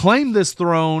would claim this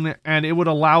throne, and it would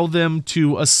allow them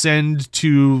to ascend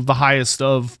to the highest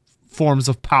of forms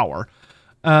of power.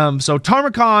 So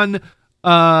Tarmacon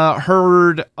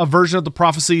heard a version of the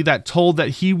prophecy that told that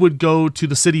he would go to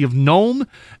the city of Nuln,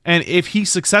 and if he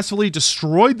successfully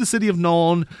destroyed the city of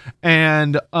Nuln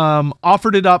and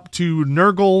offered it up to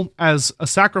Nurgle as a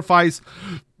sacrifice,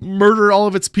 murdered all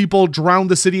of its people,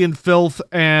 drowned the city in filth,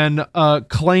 and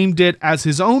claimed it as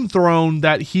his own throne,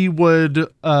 that he would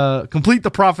complete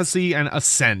the prophecy and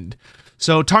ascend.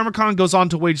 So Tarmacon goes on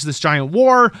to wage this giant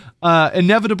war.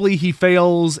 Inevitably, he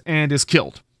fails and is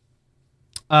killed.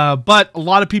 But a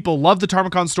lot of people love the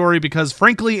Tarmacon story because,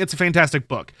 frankly, it's a fantastic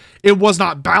book. It was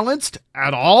not balanced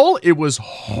at all. It was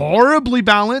horribly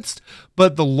balanced,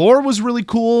 but the lore was really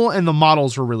cool and the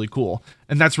models were really cool.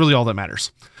 And that's really all that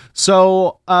matters.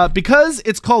 So because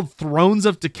it's called Thrones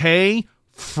of Decay,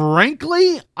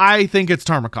 frankly, I think it's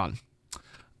Tarmacon.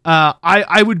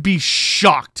 I would be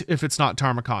shocked if it's not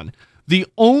Tarmacon. The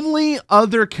only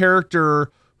other character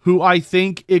who I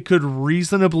think it could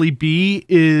reasonably be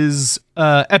is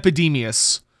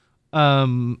Epidemius,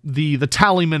 the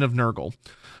Tallyman of Nurgle,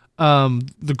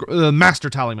 the Master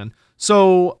Tallyman.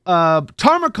 So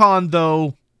Tarmacon,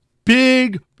 though,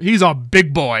 he's a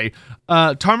big boy.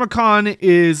 Tarmacon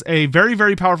is a very,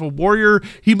 very powerful warrior.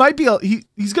 He might be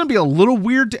he's going to be a little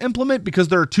weird to implement because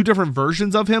there are two different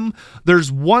versions of him.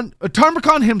 There's one,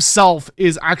 Tarmacon himself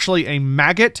is actually a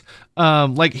maggot.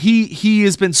 Like he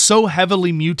has been so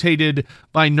heavily mutated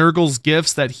by Nurgle's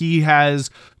gifts that he has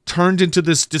turned into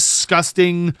this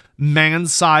disgusting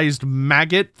man-sized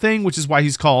maggot thing, which is why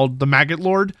he's called the Maggot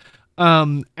Lord.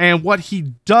 And what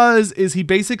he does is he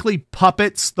basically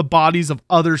puppets the bodies of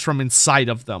others from inside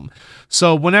of them.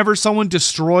 So whenever someone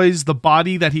destroys the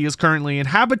body that he is currently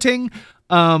inhabiting,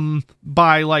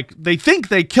 by like, they think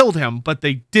they killed him, but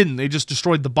they didn't. They just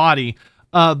destroyed the body.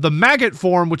 The maggot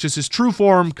form, which is his true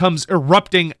form, comes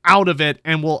erupting out of it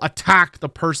and will attack the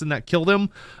person that killed him,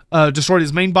 destroyed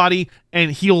his main body,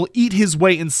 and he'll eat his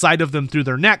way inside of them through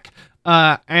their neck.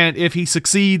 And if he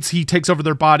succeeds, he takes over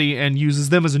their body and uses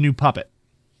them as a new puppet.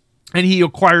 And he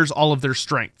acquires all of their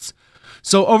strengths.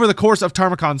 So over the course of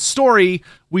Tarmacon's story,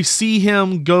 we see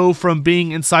him go from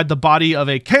being inside the body of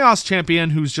a Chaos Champion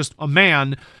who's just a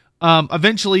man.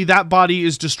 Eventually, that body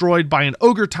is destroyed by an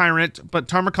Ogre Tyrant, but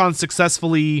Tarmacon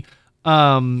successfully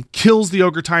kills the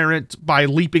Ogre Tyrant by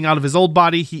leaping out of his old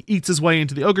body. He eats his way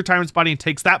into the Ogre Tyrant's body and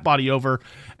takes that body over,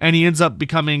 and he ends up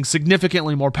becoming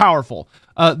significantly more powerful.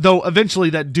 Though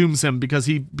eventually that dooms him because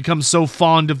he becomes so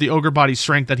fond of the Ogre body's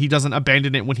strength that he doesn't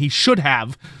abandon it when he should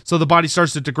have. So the body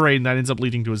starts to degrade, and that ends up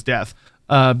leading to his death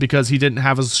because he didn't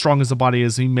have as strong as a body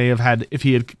as he may have had if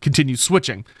he had continued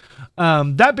switching.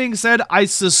 That being said, I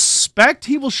suspect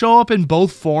he will show up in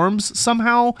both forms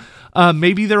somehow.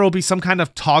 Maybe there will be some kind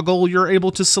of toggle you're able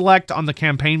to select on the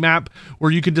campaign map where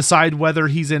you can decide whether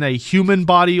he's in a human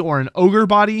body or an ogre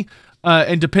body.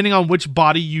 And depending on which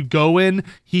body you go in,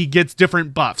 he gets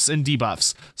different buffs and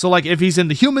debuffs. So like if he's in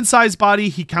the human-sized body,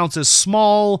 he counts as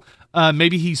small.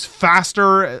 Maybe he's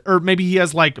faster, or maybe he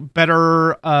has like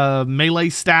better melee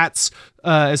stats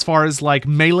as far as like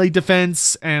melee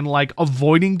defense and like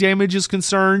avoiding damage is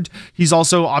concerned. He's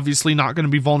also obviously not going to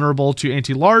be vulnerable to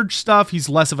anti-large stuff. He's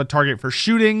less of a target for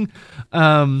shooting.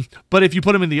 But if you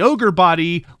put him in the ogre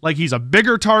body, like he's a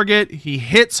bigger target, he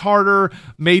hits harder.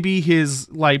 Maybe his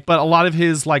like, but a lot of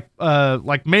his like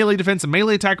melee defense and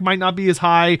melee attack might not be as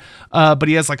high. But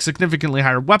he has like significantly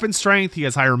higher weapon strength. He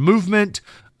has higher movement.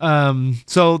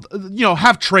 So, you know,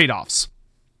 have trade-offs.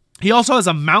 He also has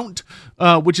a mount,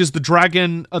 which is the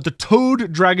dragon, the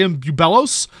Toad Dragon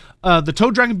Bubelos. The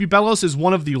Toad Dragon Bubelos is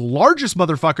one of the largest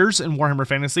motherfuckers in Warhammer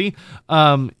Fantasy.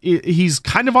 He's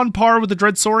kind of on par with the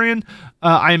Dreadsaurian.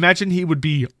 I imagine he would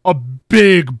be a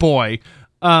big boy.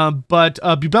 But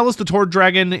Bubelos the Toad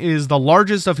Dragon is the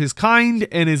largest of his kind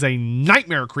and is a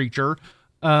nightmare creature.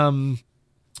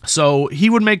 So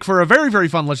he would make for a very, very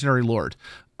fun legendary lord.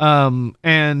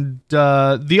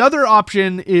 The other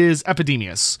option is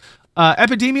Epidemius.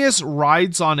 Epidemius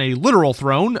rides on a literal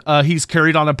throne. He's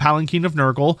carried on a palanquin of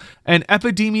Nurgle, and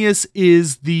Epidemius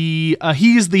is the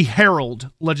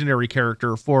herald legendary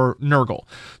character for Nurgle.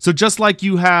 So just like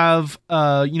you have,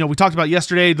 you know, we talked about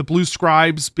yesterday, the blue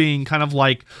scribes being kind of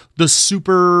like the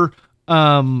super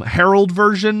herald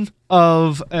version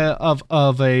of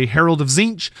a herald of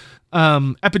Tzeentch.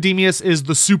 Epidemius is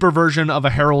the super version of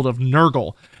a herald of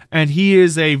Nurgle. And he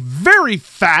is a very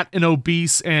fat and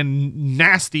obese and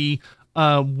nasty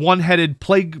one-headed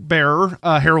plague bearer,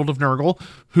 Herald of Nurgle,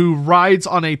 who rides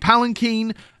on a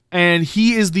palanquin, and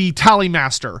he is the tally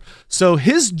master. So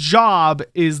his job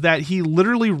is that he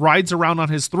literally rides around on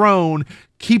his throne,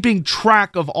 keeping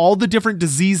track of all the different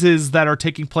diseases that are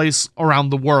taking place around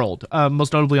the world,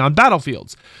 most notably on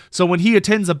battlefields. So when he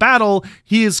attends a battle,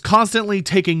 he is constantly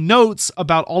taking notes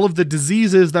about all of the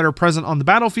diseases that are present on the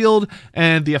battlefield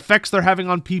and the effects they're having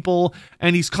on people,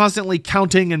 and he's constantly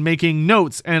counting and making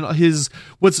notes. And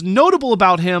what's notable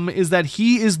about him is that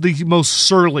he is the most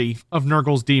surly of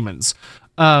Nurgle's demons.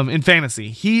 In fantasy,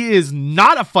 he is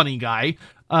not a funny guy,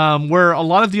 where a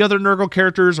lot of the other Nurgle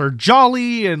characters are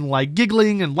jolly and like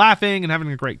giggling and laughing and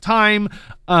having a great time.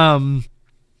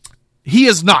 He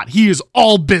is not. He is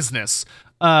all business.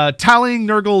 tallying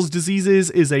Nurgle's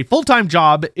diseases is a full-time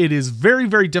job. It is very,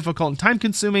 very difficult and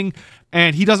time-consuming,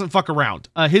 and he doesn't fuck around.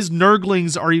 His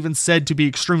Nurglings are even said to be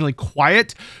extremely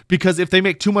quiet, because if they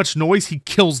make too much noise, he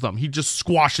kills them. He just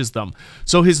squashes them.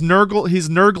 So his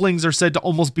Nurglings are said to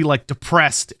almost be like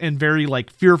depressed and very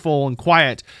like fearful and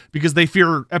quiet, because they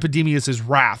fear Epidemius's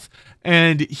wrath.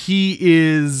 And he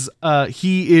is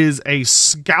a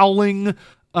scowling,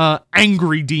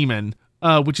 angry demon,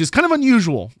 which is kind of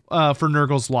unusual for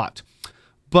Nurgle's lot.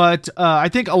 But I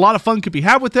think a lot of fun could be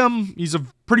had with him. He's a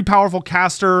pretty powerful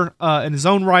caster in his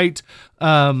own right.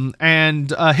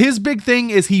 And his big thing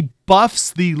is he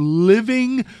buffs the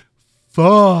living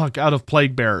fuck out of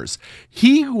Plague Bearers.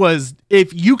 He was,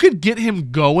 if you could get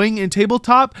him going in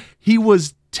tabletop, he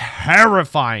was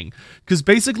terrifying, because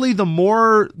basically the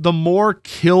more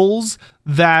kills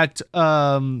that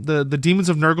the demons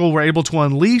of Nurgle were able to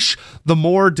unleash, the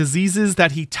more diseases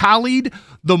that he tallied,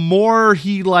 the more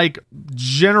he like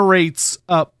generates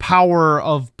power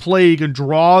of plague and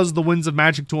draws the winds of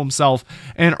magic to himself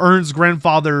and earns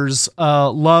grandfather's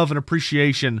love and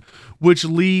appreciation, which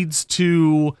leads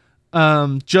to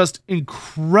just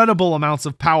incredible amounts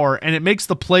of power, and it makes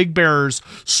the Plague Bearers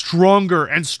stronger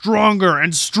and stronger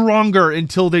and stronger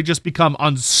until they just become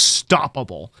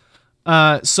unstoppable.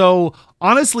 So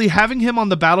honestly, having him on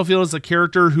the battlefield as a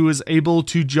character who is able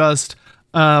to just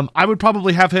I would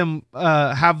probably have him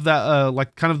have that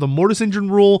like kind of the Mortis Engine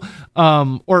rule,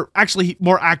 or actually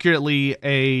more accurately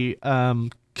a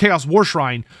Chaos War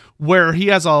Shrine, where he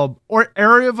has a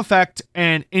area of effect,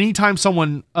 and anytime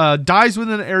someone dies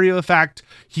within an area of effect,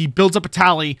 he builds up a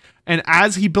tally, and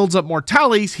as he builds up more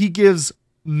tallies, he gives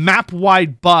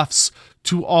map-wide buffs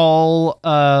to all,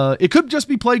 it could just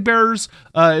be Plague Bearers,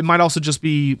 it might also just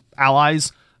be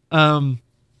allies,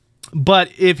 but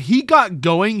if he got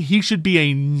going, he should be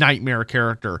a nightmare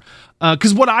character.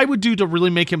 Because what I would do to really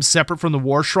make him separate from the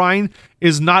War Shrine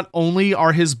is not only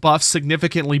are his buffs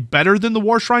significantly better than the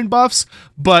War Shrine buffs,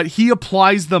 but he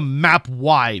applies them map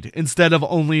wide instead of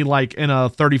only like in a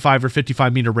 35 or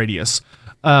 55 meter radius,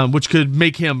 which could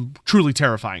make him truly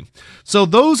terrifying. So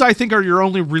those, I think, are your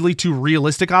only really two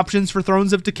realistic options for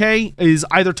Thrones of Decay, is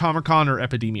either Tamarkon or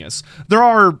Epidemius. There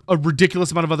are a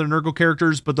ridiculous amount of other Nurgle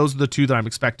characters, but those are the two that I'm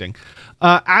expecting.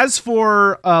 As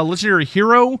for Legendary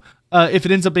Hero, if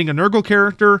it ends up being a Nurgle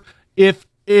character, if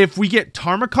we get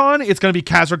Tamarkon, it's going to be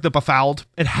Kazrik the Befouled.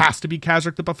 It has to be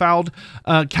Kazrik the Befouled.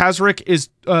 Kazrik is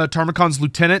Tamarkon's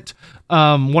lieutenant,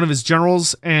 one of his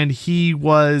generals, and he's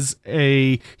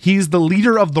the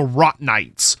leader of the Rot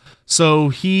Knights. So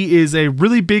he is a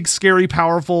really big, scary,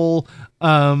 powerful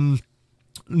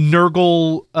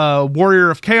Nurgle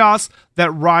warrior of chaos that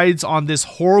rides on this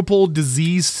horrible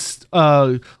diseased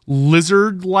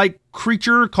lizard-like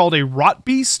creature called a Rot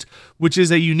Beast, which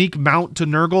is a unique mount to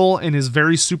Nurgle and is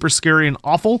very super scary and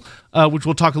awful, which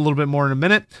we'll talk a little bit more in a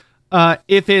minute.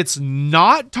 If it's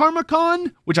not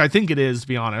Tamarkon, which I think it is, to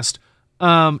be honest,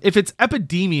 if it's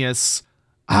Epidemius,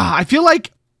 I feel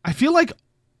like, I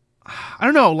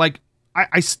don't know, like,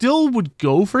 I still would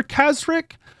go for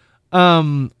Kazrik.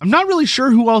 I'm not really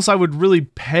sure who else I would really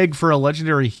peg for a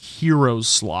Legendary Heroes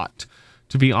slot,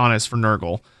 to be honest, for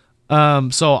Nurgle.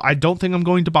 So I don't think I'm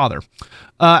going to bother.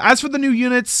 As for the new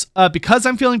units, because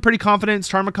I'm feeling pretty confident it's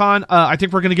Tamarkon, I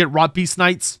think we're going to get Rot Beast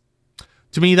Knights.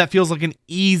 To me, that feels like an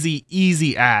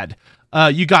easy add.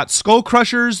 You got Skull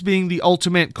Crushers being the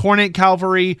ultimate Khornate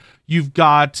Cavalry. You've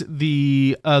got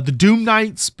the Doom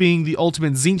Knights being the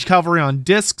ultimate Tzeentch Cavalry on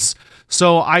discs.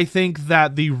 So I think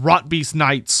that the Rot Beast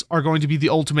Knights are going to be the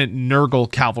ultimate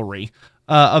Nurgle Cavalry.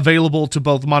 Available to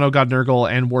both Mono God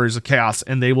Nurgle and Warriors of Chaos,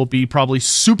 and they will be probably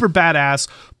super badass,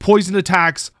 poison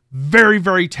attacks, very,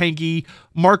 very tanky,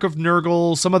 Mark of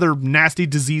Nurgle, some other nasty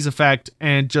disease effect,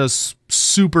 and just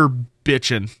super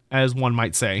bitchin', as one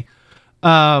might say.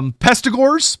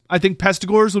 Pestigors, I think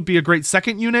Pestigors would be a great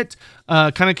second unit,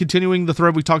 kind of continuing the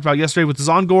thread we talked about yesterday with the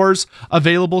Zongors,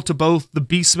 available to both the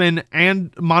Beastmen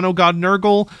and Mono God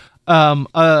Nurgle.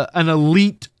 An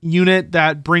elite unit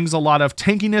that brings a lot of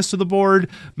tankiness to the board.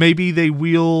 Maybe they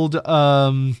wield,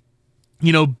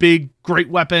 you know, big, great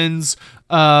weapons,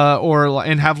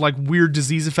 and have like weird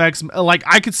disease effects. Like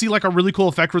I could see like a really cool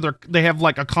effect where they have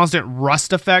like a constant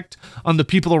rust effect on the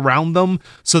people around them.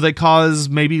 So they cause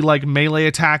maybe like melee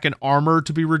attack and armor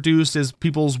to be reduced as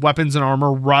people's weapons and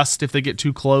armor rust if they get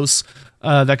too close.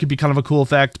 That could be kind of a cool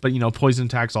effect, but you know, poison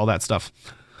attacks, all that stuff.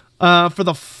 For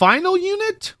the final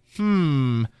unit,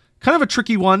 kind of a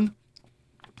tricky one.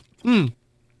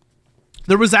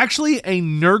 There was actually a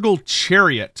Nurgle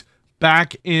Chariot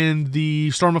back in the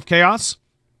Storm of Chaos.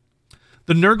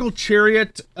 The Nurgle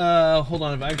Chariot, hold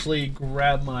on, I've actually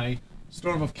grabbed my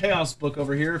Storm of Chaos book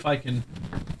over here, if I can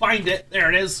find it. There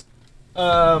it is.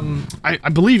 I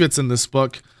believe it's in this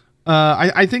book.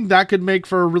 I think that could make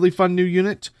for a really fun new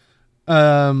unit.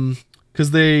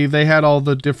 Because they had all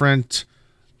the different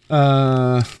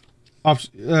yes,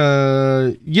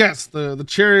 the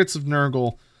Chariots of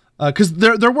Nurgle. Because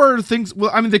there were things.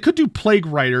 Well, I mean, they could do Plague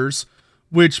Riders,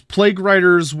 which Plague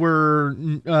Riders were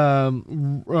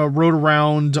rode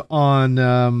around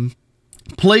on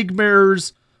Plague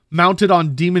Bearers mounted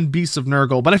on Demon Beasts of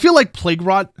Nurgle. But I feel like Plague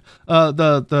Rot,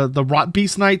 the Rot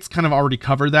Beast Knights kind of already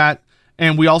cover that.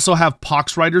 And we also have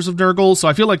Pox Riders of Nurgle, so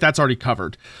I feel like that's already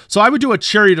covered. So I would do a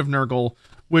Chariot of Nurgle,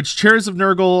 which Chariots of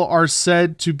Nurgle are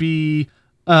said to be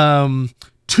 2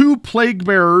 Plague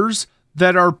Bearers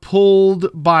that are pulled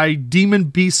by Demon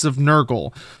Beasts of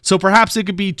Nurgle. So perhaps it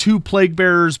could be 2 Plague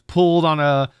Bearers pulled on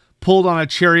a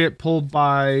chariot pulled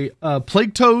by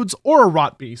Plague Toads or a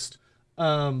Rot Beast.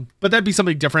 But that'd be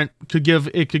something different.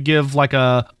 It could give like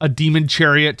a Demon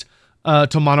Chariot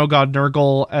to Mono God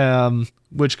Nurgle,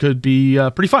 which could be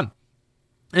pretty fun,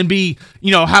 and be,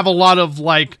 you know, have a lot of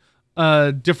like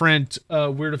different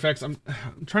weird effects. I'm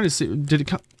trying to see, I'm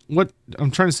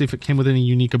trying to see if it came with any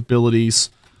unique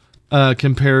abilities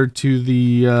compared to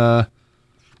the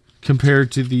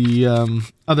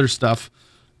other stuff.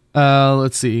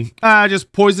 Let's see.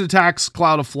 Just poison attacks,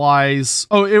 cloud of flies.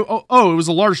 It was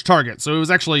a large target, so it was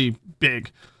actually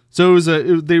big. So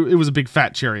it was a big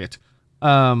fat chariot.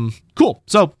 Cool.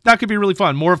 So that could be really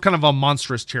fun. More of kind of a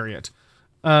monstrous chariot.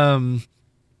 So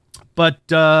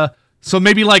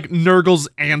maybe like Nurgle's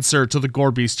answer to the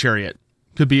Gorebeast chariot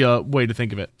could be a way to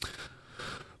think of it.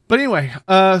 But anyway,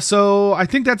 so I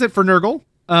think that's it for Nurgle.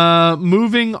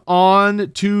 Moving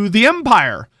on to the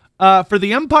Empire. For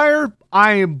the Empire,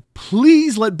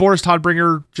 please let Boris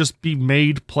Todbringer just be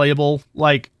made playable.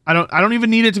 Like, I don't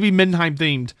even need it to be Middenheim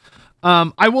themed.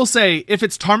 I will say, if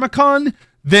it's Tarmacon,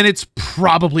 then it's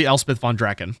probably Elspeth von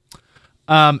Draken.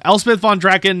 Elspeth von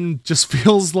Draken just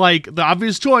feels like the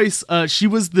obvious choice. She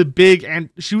was the big,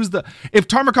 and if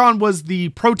Tarmacon was the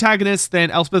protagonist, then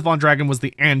Elspeth von Draken was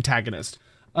the antagonist.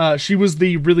 She was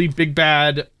the really big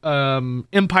bad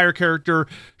Empire character.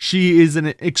 She is an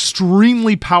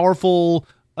extremely powerful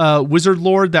wizard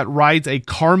lord that rides a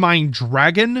Carmine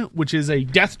dragon, which is a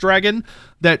death dragon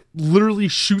that literally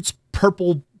shoots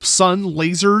purple sun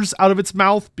lasers out of its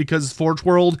mouth because Forge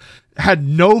World had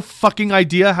no fucking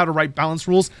idea how to write balance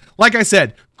rules. Like I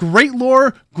said, great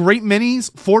lore, great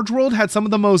minis. Forge World had some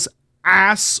of the most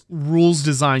ass rules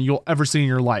design you'll ever see in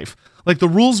your life. Like, the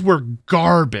rules were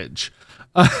garbage.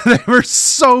 They were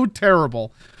so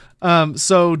terrible.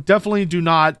 So definitely do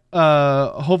not,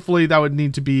 hopefully that would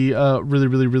need to be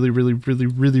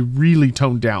really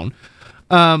toned down.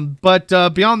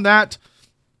 But beyond that,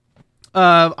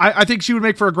 I think she would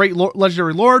make for a great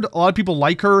legendary lord. A lot of people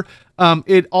like her.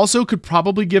 It also could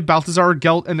probably give Balthazar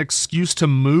Gelt an excuse to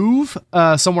move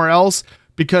somewhere else,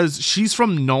 because she's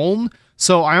from Nuln.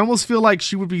 So I almost feel like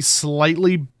she would be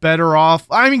slightly better off.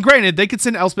 I mean, granted, they could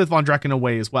send Elspeth von Draken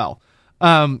away as well.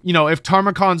 You know, if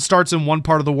Tarmacon starts in one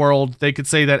part of the world, they could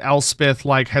say that Elspeth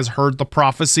like has heard the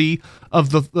prophecy of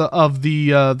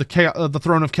the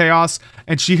Throne of Chaos,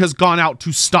 and she has gone out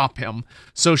to stop him.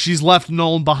 So she's left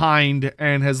Nuln behind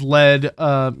and has led.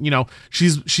 You know,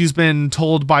 she's been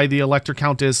told by the Elector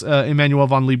Countess Emanuel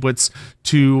von Leibwitz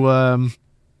to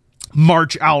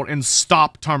march out and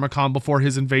stop Tarmacon before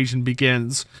his invasion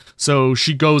begins. So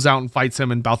she goes out and fights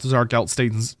him, and Balthazar Gelt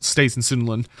stays in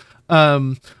Sunderland.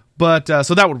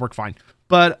 So that would work fine.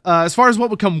 But as far as what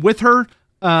would come with her,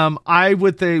 I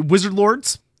would say Wizard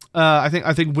Lords. I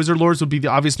think Wizard Lords would be the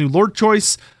obvious new Lord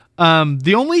choice.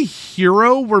 The only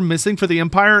hero we're missing for the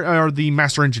Empire are the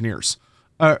Master Engineers,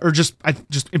 or just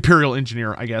Imperial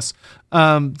Engineer, I guess.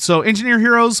 So Engineer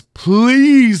heroes,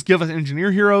 please give us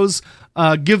Engineer heroes.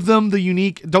 Give them the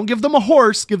unique. Don't give them a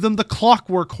horse. Give them the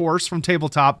Clockwork Horse from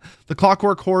Tabletop. The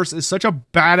Clockwork Horse is such a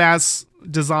badass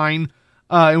design.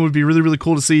 It would be really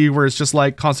cool to see, where it's just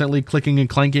like constantly clicking and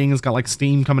clanking. It's got like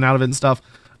steam coming out of it and stuff.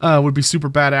 Would be super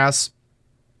badass.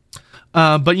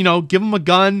 But you know, give him a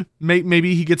gun.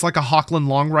 Maybe he gets like a Hochland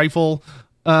long rifle.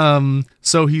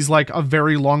 So he's like a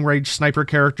very long range sniper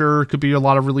character. Could be a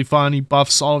lot of really fun. He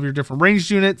buffs all of your different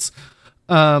ranged units.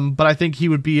 But I think he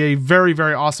would be a very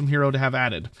awesome hero to have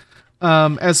added.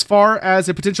 As far as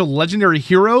a potential legendary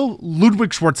hero, Ludwig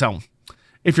Schwarzhelm.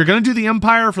 If you're going to do the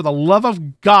Empire, for the love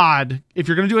of God, if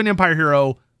you're going to do an Empire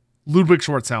hero, Ludwig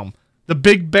Schwarzhelm. The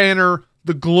big banner,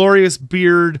 the glorious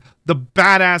beard, the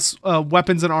badass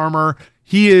weapons and armor.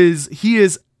 He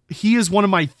is one of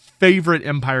my favorite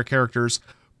Empire characters.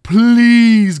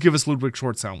 Please give us Ludwig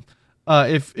Schwarzhelm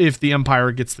if the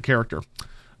Empire gets the character.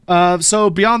 So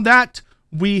beyond that,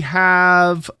 we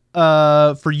have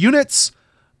for units.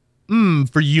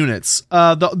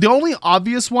 The only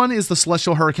obvious one is the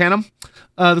Celestial Hurricanum.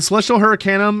 The Celestial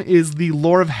Hurricanum is the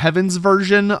Lore of Heavens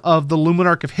version of the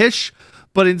Luminarch of Hysh,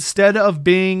 but instead of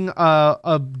being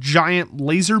a giant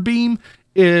laser beam,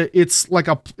 it's like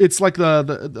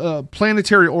the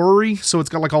planetary orrery. So it's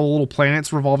got like all the little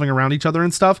planets revolving around each other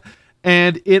and stuff,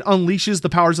 and it unleashes the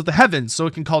powers of the heavens. So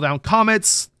it can call down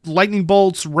comets, lightning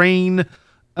bolts, rain,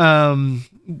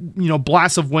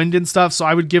 blasts of wind and stuff. So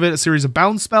I would give it a series of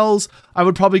bound spells. I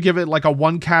would probably give it like a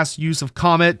 1-cast use of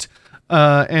Comet,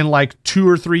 and like 2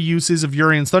 or 3 uses of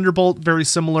Urian's Thunderbolt. Very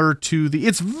similar to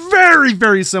it's very,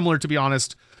 very similar, to be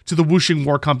honest, to the Whooshing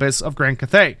War Compass of Grand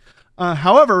Cathay.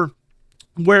 However,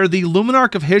 where the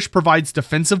Luminarch of Hysh provides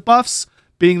defensive buffs,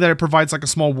 being that it provides like a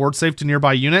small ward save to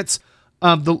nearby units,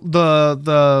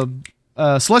 the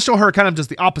Celestial Hurricanum does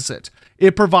the opposite.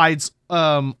 It provides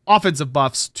offensive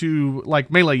buffs to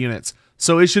like melee units.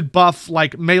 So it should buff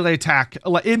like melee attack.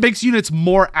 It makes units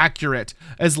more accurate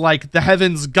as like the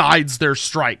heavens guides their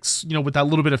strikes, with that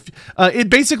little bit of, it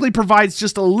basically provides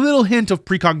just a little hint of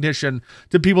precognition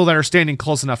to people that are standing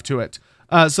close enough to it.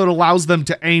 So it allows them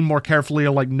to aim more carefully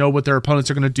or like know what their opponents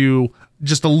are going to do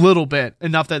just a little bit,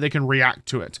 enough that they can react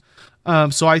to it.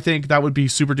 So I think that would be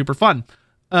super duper fun.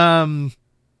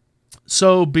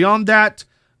 So beyond that,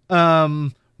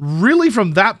 really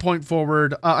from that point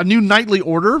forward, a new Knightly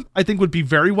Order I think would be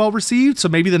very well received. So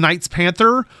maybe the Knights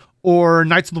Panther or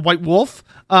Knights of the White Wolf.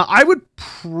 I think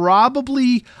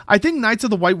Knights of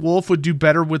the White Wolf would do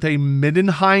better with a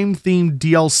Middenheim themed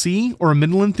DLC or a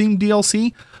Midland themed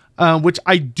DLC, which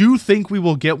I do think we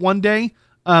will get one day.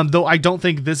 Though I don't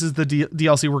think this is the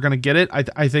DLC we're going to get it.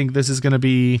 I think this is going to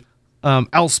be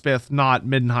Elspeth, not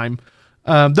Middenheim.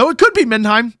 Though it could be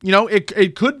Middenheim,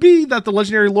 it could be that the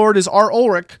legendary lord is R.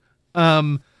 Ulrich,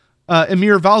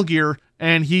 Emir Valgir,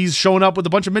 and he's showing up with a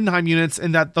bunch of Middenheim units,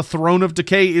 and that the throne of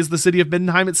Decay is the city of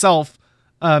Middenheim itself,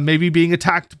 maybe being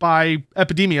attacked by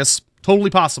Epidemius.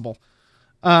 Totally possible.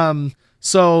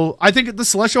 So I think the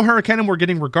Celestial Hurricanum we're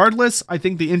getting regardless. I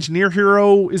think the Engineer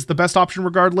Hero is the best option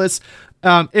regardless.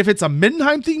 If it's a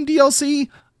Middenheim themed DLC,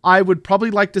 I would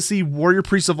probably like to see Warrior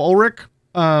Priests of Ulrich,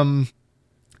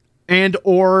 and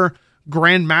or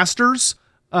Grand Masters.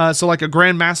 So like a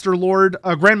Grand Master Lord.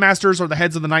 Grand Masters are the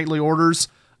heads of the Knightly Orders.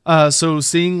 So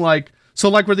seeing like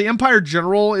where the Empire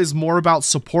General is more about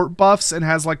support buffs and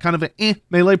has like kind of an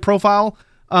melee profile,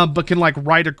 but can like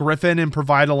ride a griffin and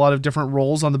provide a lot of different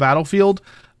roles on the battlefield.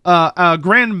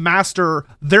 Grand Master,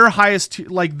 their highest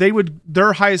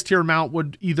tier mount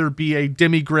would either be a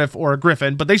demigriff or a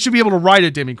griffin, but they should be able to ride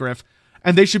a demigriff.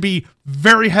 And they should be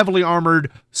very heavily armored,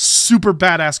 super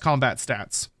badass combat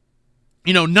stats.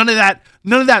 None of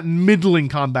that middling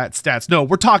combat stats. No,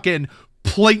 we're talking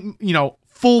plate,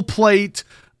 full plate,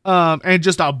 and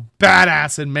just a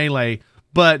badass in melee,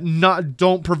 but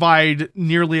don't provide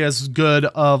nearly as good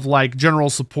of like general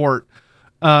support.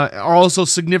 Are also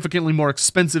significantly more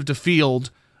expensive to field,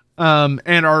 and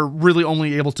are really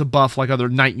only able to buff like other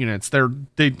knight units.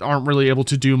 They aren't really able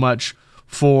to do much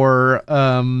for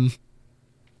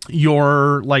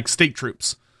your like state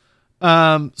troops.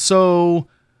 So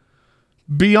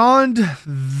beyond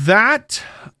that,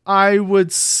 I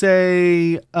would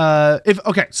say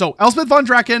so Elspeth von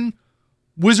Draken,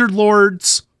 Wizard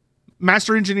Lords,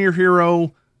 Master Engineer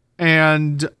Hero,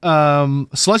 and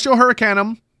Celestial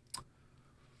Hurricanum.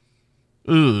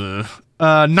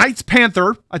 Knights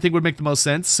Panther I think would make the most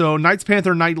sense. So Knights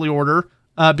Panther Knightly Order,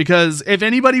 because if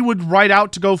anybody would ride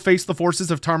out to go face the forces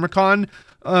of Tarmacon,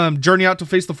 journey out to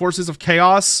face the forces of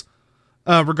chaos,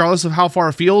 regardless of how far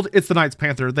afield, it's the Knights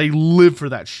Panther. They live for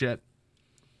that shit.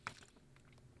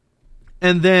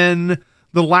 And then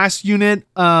the last unit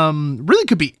really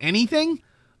could be anything.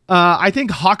 I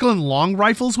think Hochland Long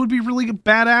Rifles would be really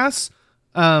badass.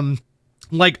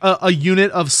 Like a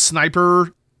unit of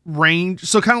sniper range.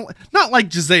 So kind of not like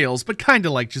Jezzail's, but kind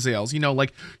of like Jezzail's.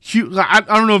 Like I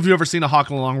don't know if you've ever seen a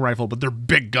Hochland Long Rifle, but they're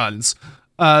big guns.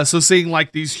 So seeing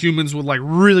like these humans with like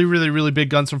really, really, really big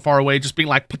guns from far away, just being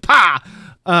like, pa-pa!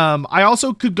 I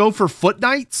also could go for Foot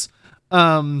Knights.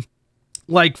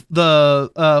 Like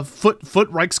the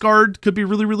Foot Reichsguard could be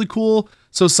really, really cool.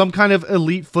 So some kind of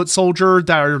elite foot soldier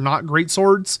that are not great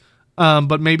swords,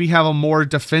 but maybe have a more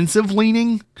defensive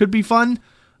leaning could be fun.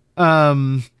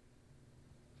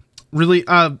 Really,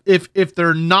 if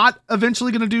they're not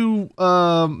eventually going to do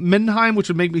Middenheim, which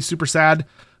would make me super sad,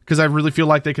 because I really feel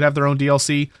like they could have their own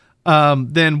DLC.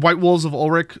 Then White Wolves of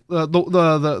Ulrich,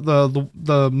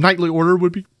 the Knightly Order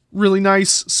would be really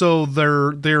nice. So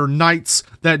they're knights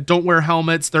that don't wear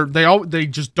helmets. They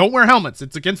just don't wear helmets.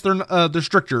 It's against their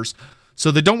strictures. So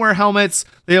they don't wear helmets.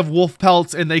 They have wolf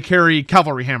pelts and they carry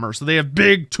cavalry hammers. So they have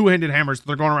big two-handed hammers.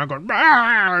 They're going around going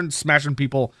and smashing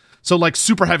people. So like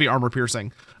super heavy armor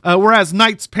piercing. Whereas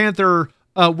Knights Panther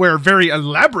wear very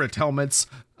elaborate helmets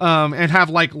and have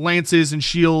like lances and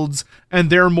shields, and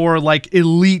they're more like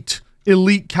elite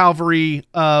cavalry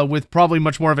with probably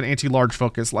much more of an anti-large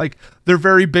focus. Like they're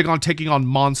very big on taking on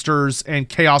monsters and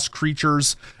chaos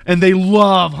creatures, and they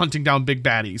love hunting down big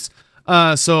baddies.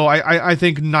 So I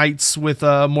think knights with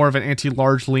more of an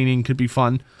anti-large leaning could be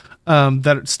fun.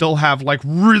 That still have like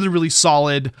really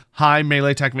solid high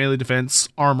melee attack, melee defense,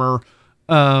 armor,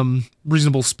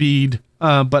 reasonable speed,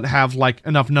 but have like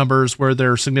enough numbers where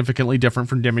they're significantly different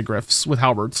from demigryphs with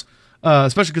halberds,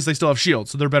 especially because they still have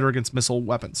shields, so they're better against missile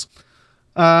weapons.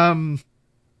 So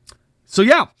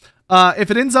yeah,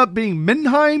 if it ends up being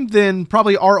Mindenheim, then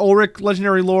probably our Ulrich,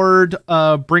 Legendary Lord,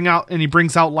 he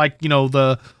brings out like, you know,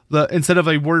 the instead of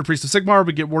a Warrior Priest of Sigmar,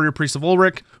 we get Warrior Priest of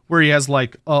Ulrich, where he has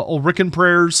like Ulrican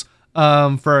prayers.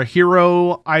 For a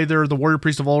hero, either the Warrior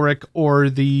Priest of Ulrich or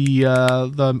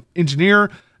the Engineer,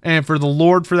 and for the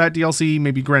Lord for that DLC,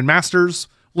 maybe Grandmasters.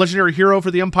 Legendary hero for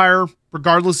the Empire,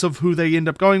 regardless of who they end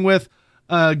up going with.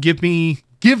 Give me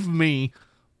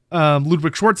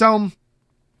Ludwig Schwarzhelm.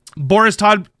 Boris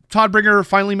Todbringer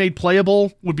finally made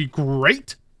playable would be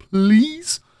great,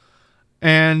 please.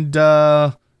 And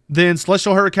then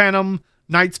Celestial Hurricanum,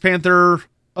 Knights Panther,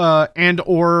 and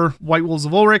or White Wolves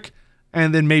of Ulrich.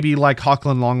 And then maybe like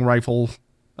Hochland Long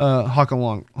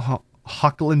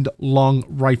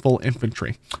Rifle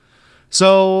Infantry.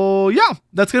 So yeah,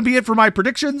 that's going to be it for my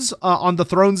predictions on the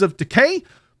Thrones of Decay.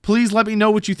 Please let me know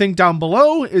what you think down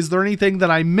below. Is there anything that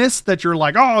I missed that you're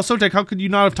like, oh, Sotek, how could you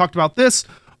not have talked about this?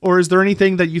 Or is there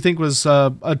anything that you think was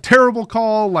a terrible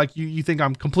call? Like you think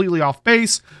I'm completely off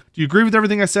base? Do you agree with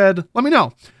everything I said? Let me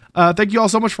know. Thank you all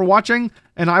so much for watching,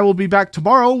 and I will be back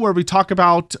tomorrow where we talk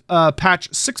about patch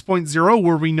 6.0,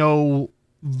 where we know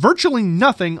virtually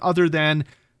nothing other than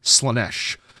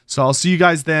Slaanesh. So I'll see you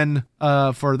guys then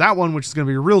for that one, which is going to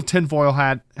be a real tinfoil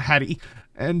hatty.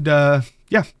 And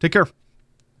yeah, take care.